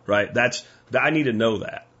 Right? I need to know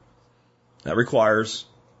that. That requires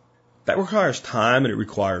time and it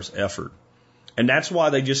requires effort. And that's why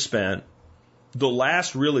they just spent the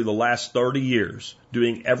last 30 years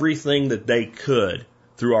doing everything that they could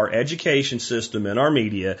through our education system and our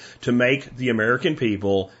media to make the American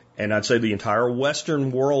people, and I'd say the entire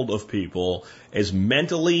Western world of people, as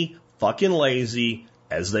mentally fucking lazy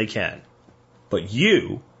as they can. But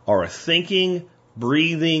you are a thinking,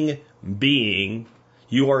 breathing being.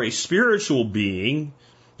 You are a spiritual being.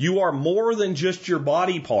 You are more than just your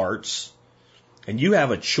body parts, and you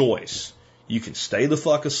have a choice. You can stay the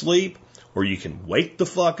fuck asleep, or you can wake the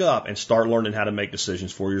fuck up and start learning how to make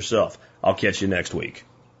decisions for yourself. I'll catch you next week.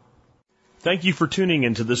 Thank you for tuning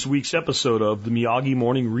into this week's episode of the Miyagi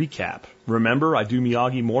Morning Recap. Remember, I do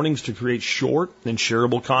Miyagi Mornings to create short and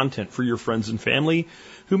shareable content for your friends and family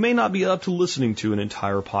who may not be up to listening to an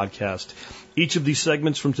entire podcast. Each of these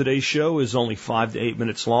segments from today's show is only 5 to 8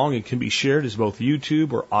 minutes long and can be shared as both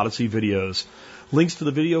YouTube or Odyssey videos. Links to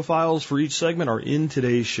the video files for each segment are in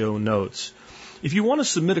today's show notes. If you want to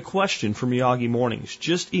submit a question for Miyagi Mornings,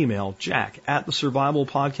 just email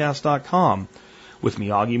jack@thesurvivalpodcast.com with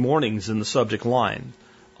Miyagi Mornings in the subject line.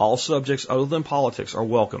 All subjects other than politics are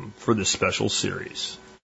welcome for this special series.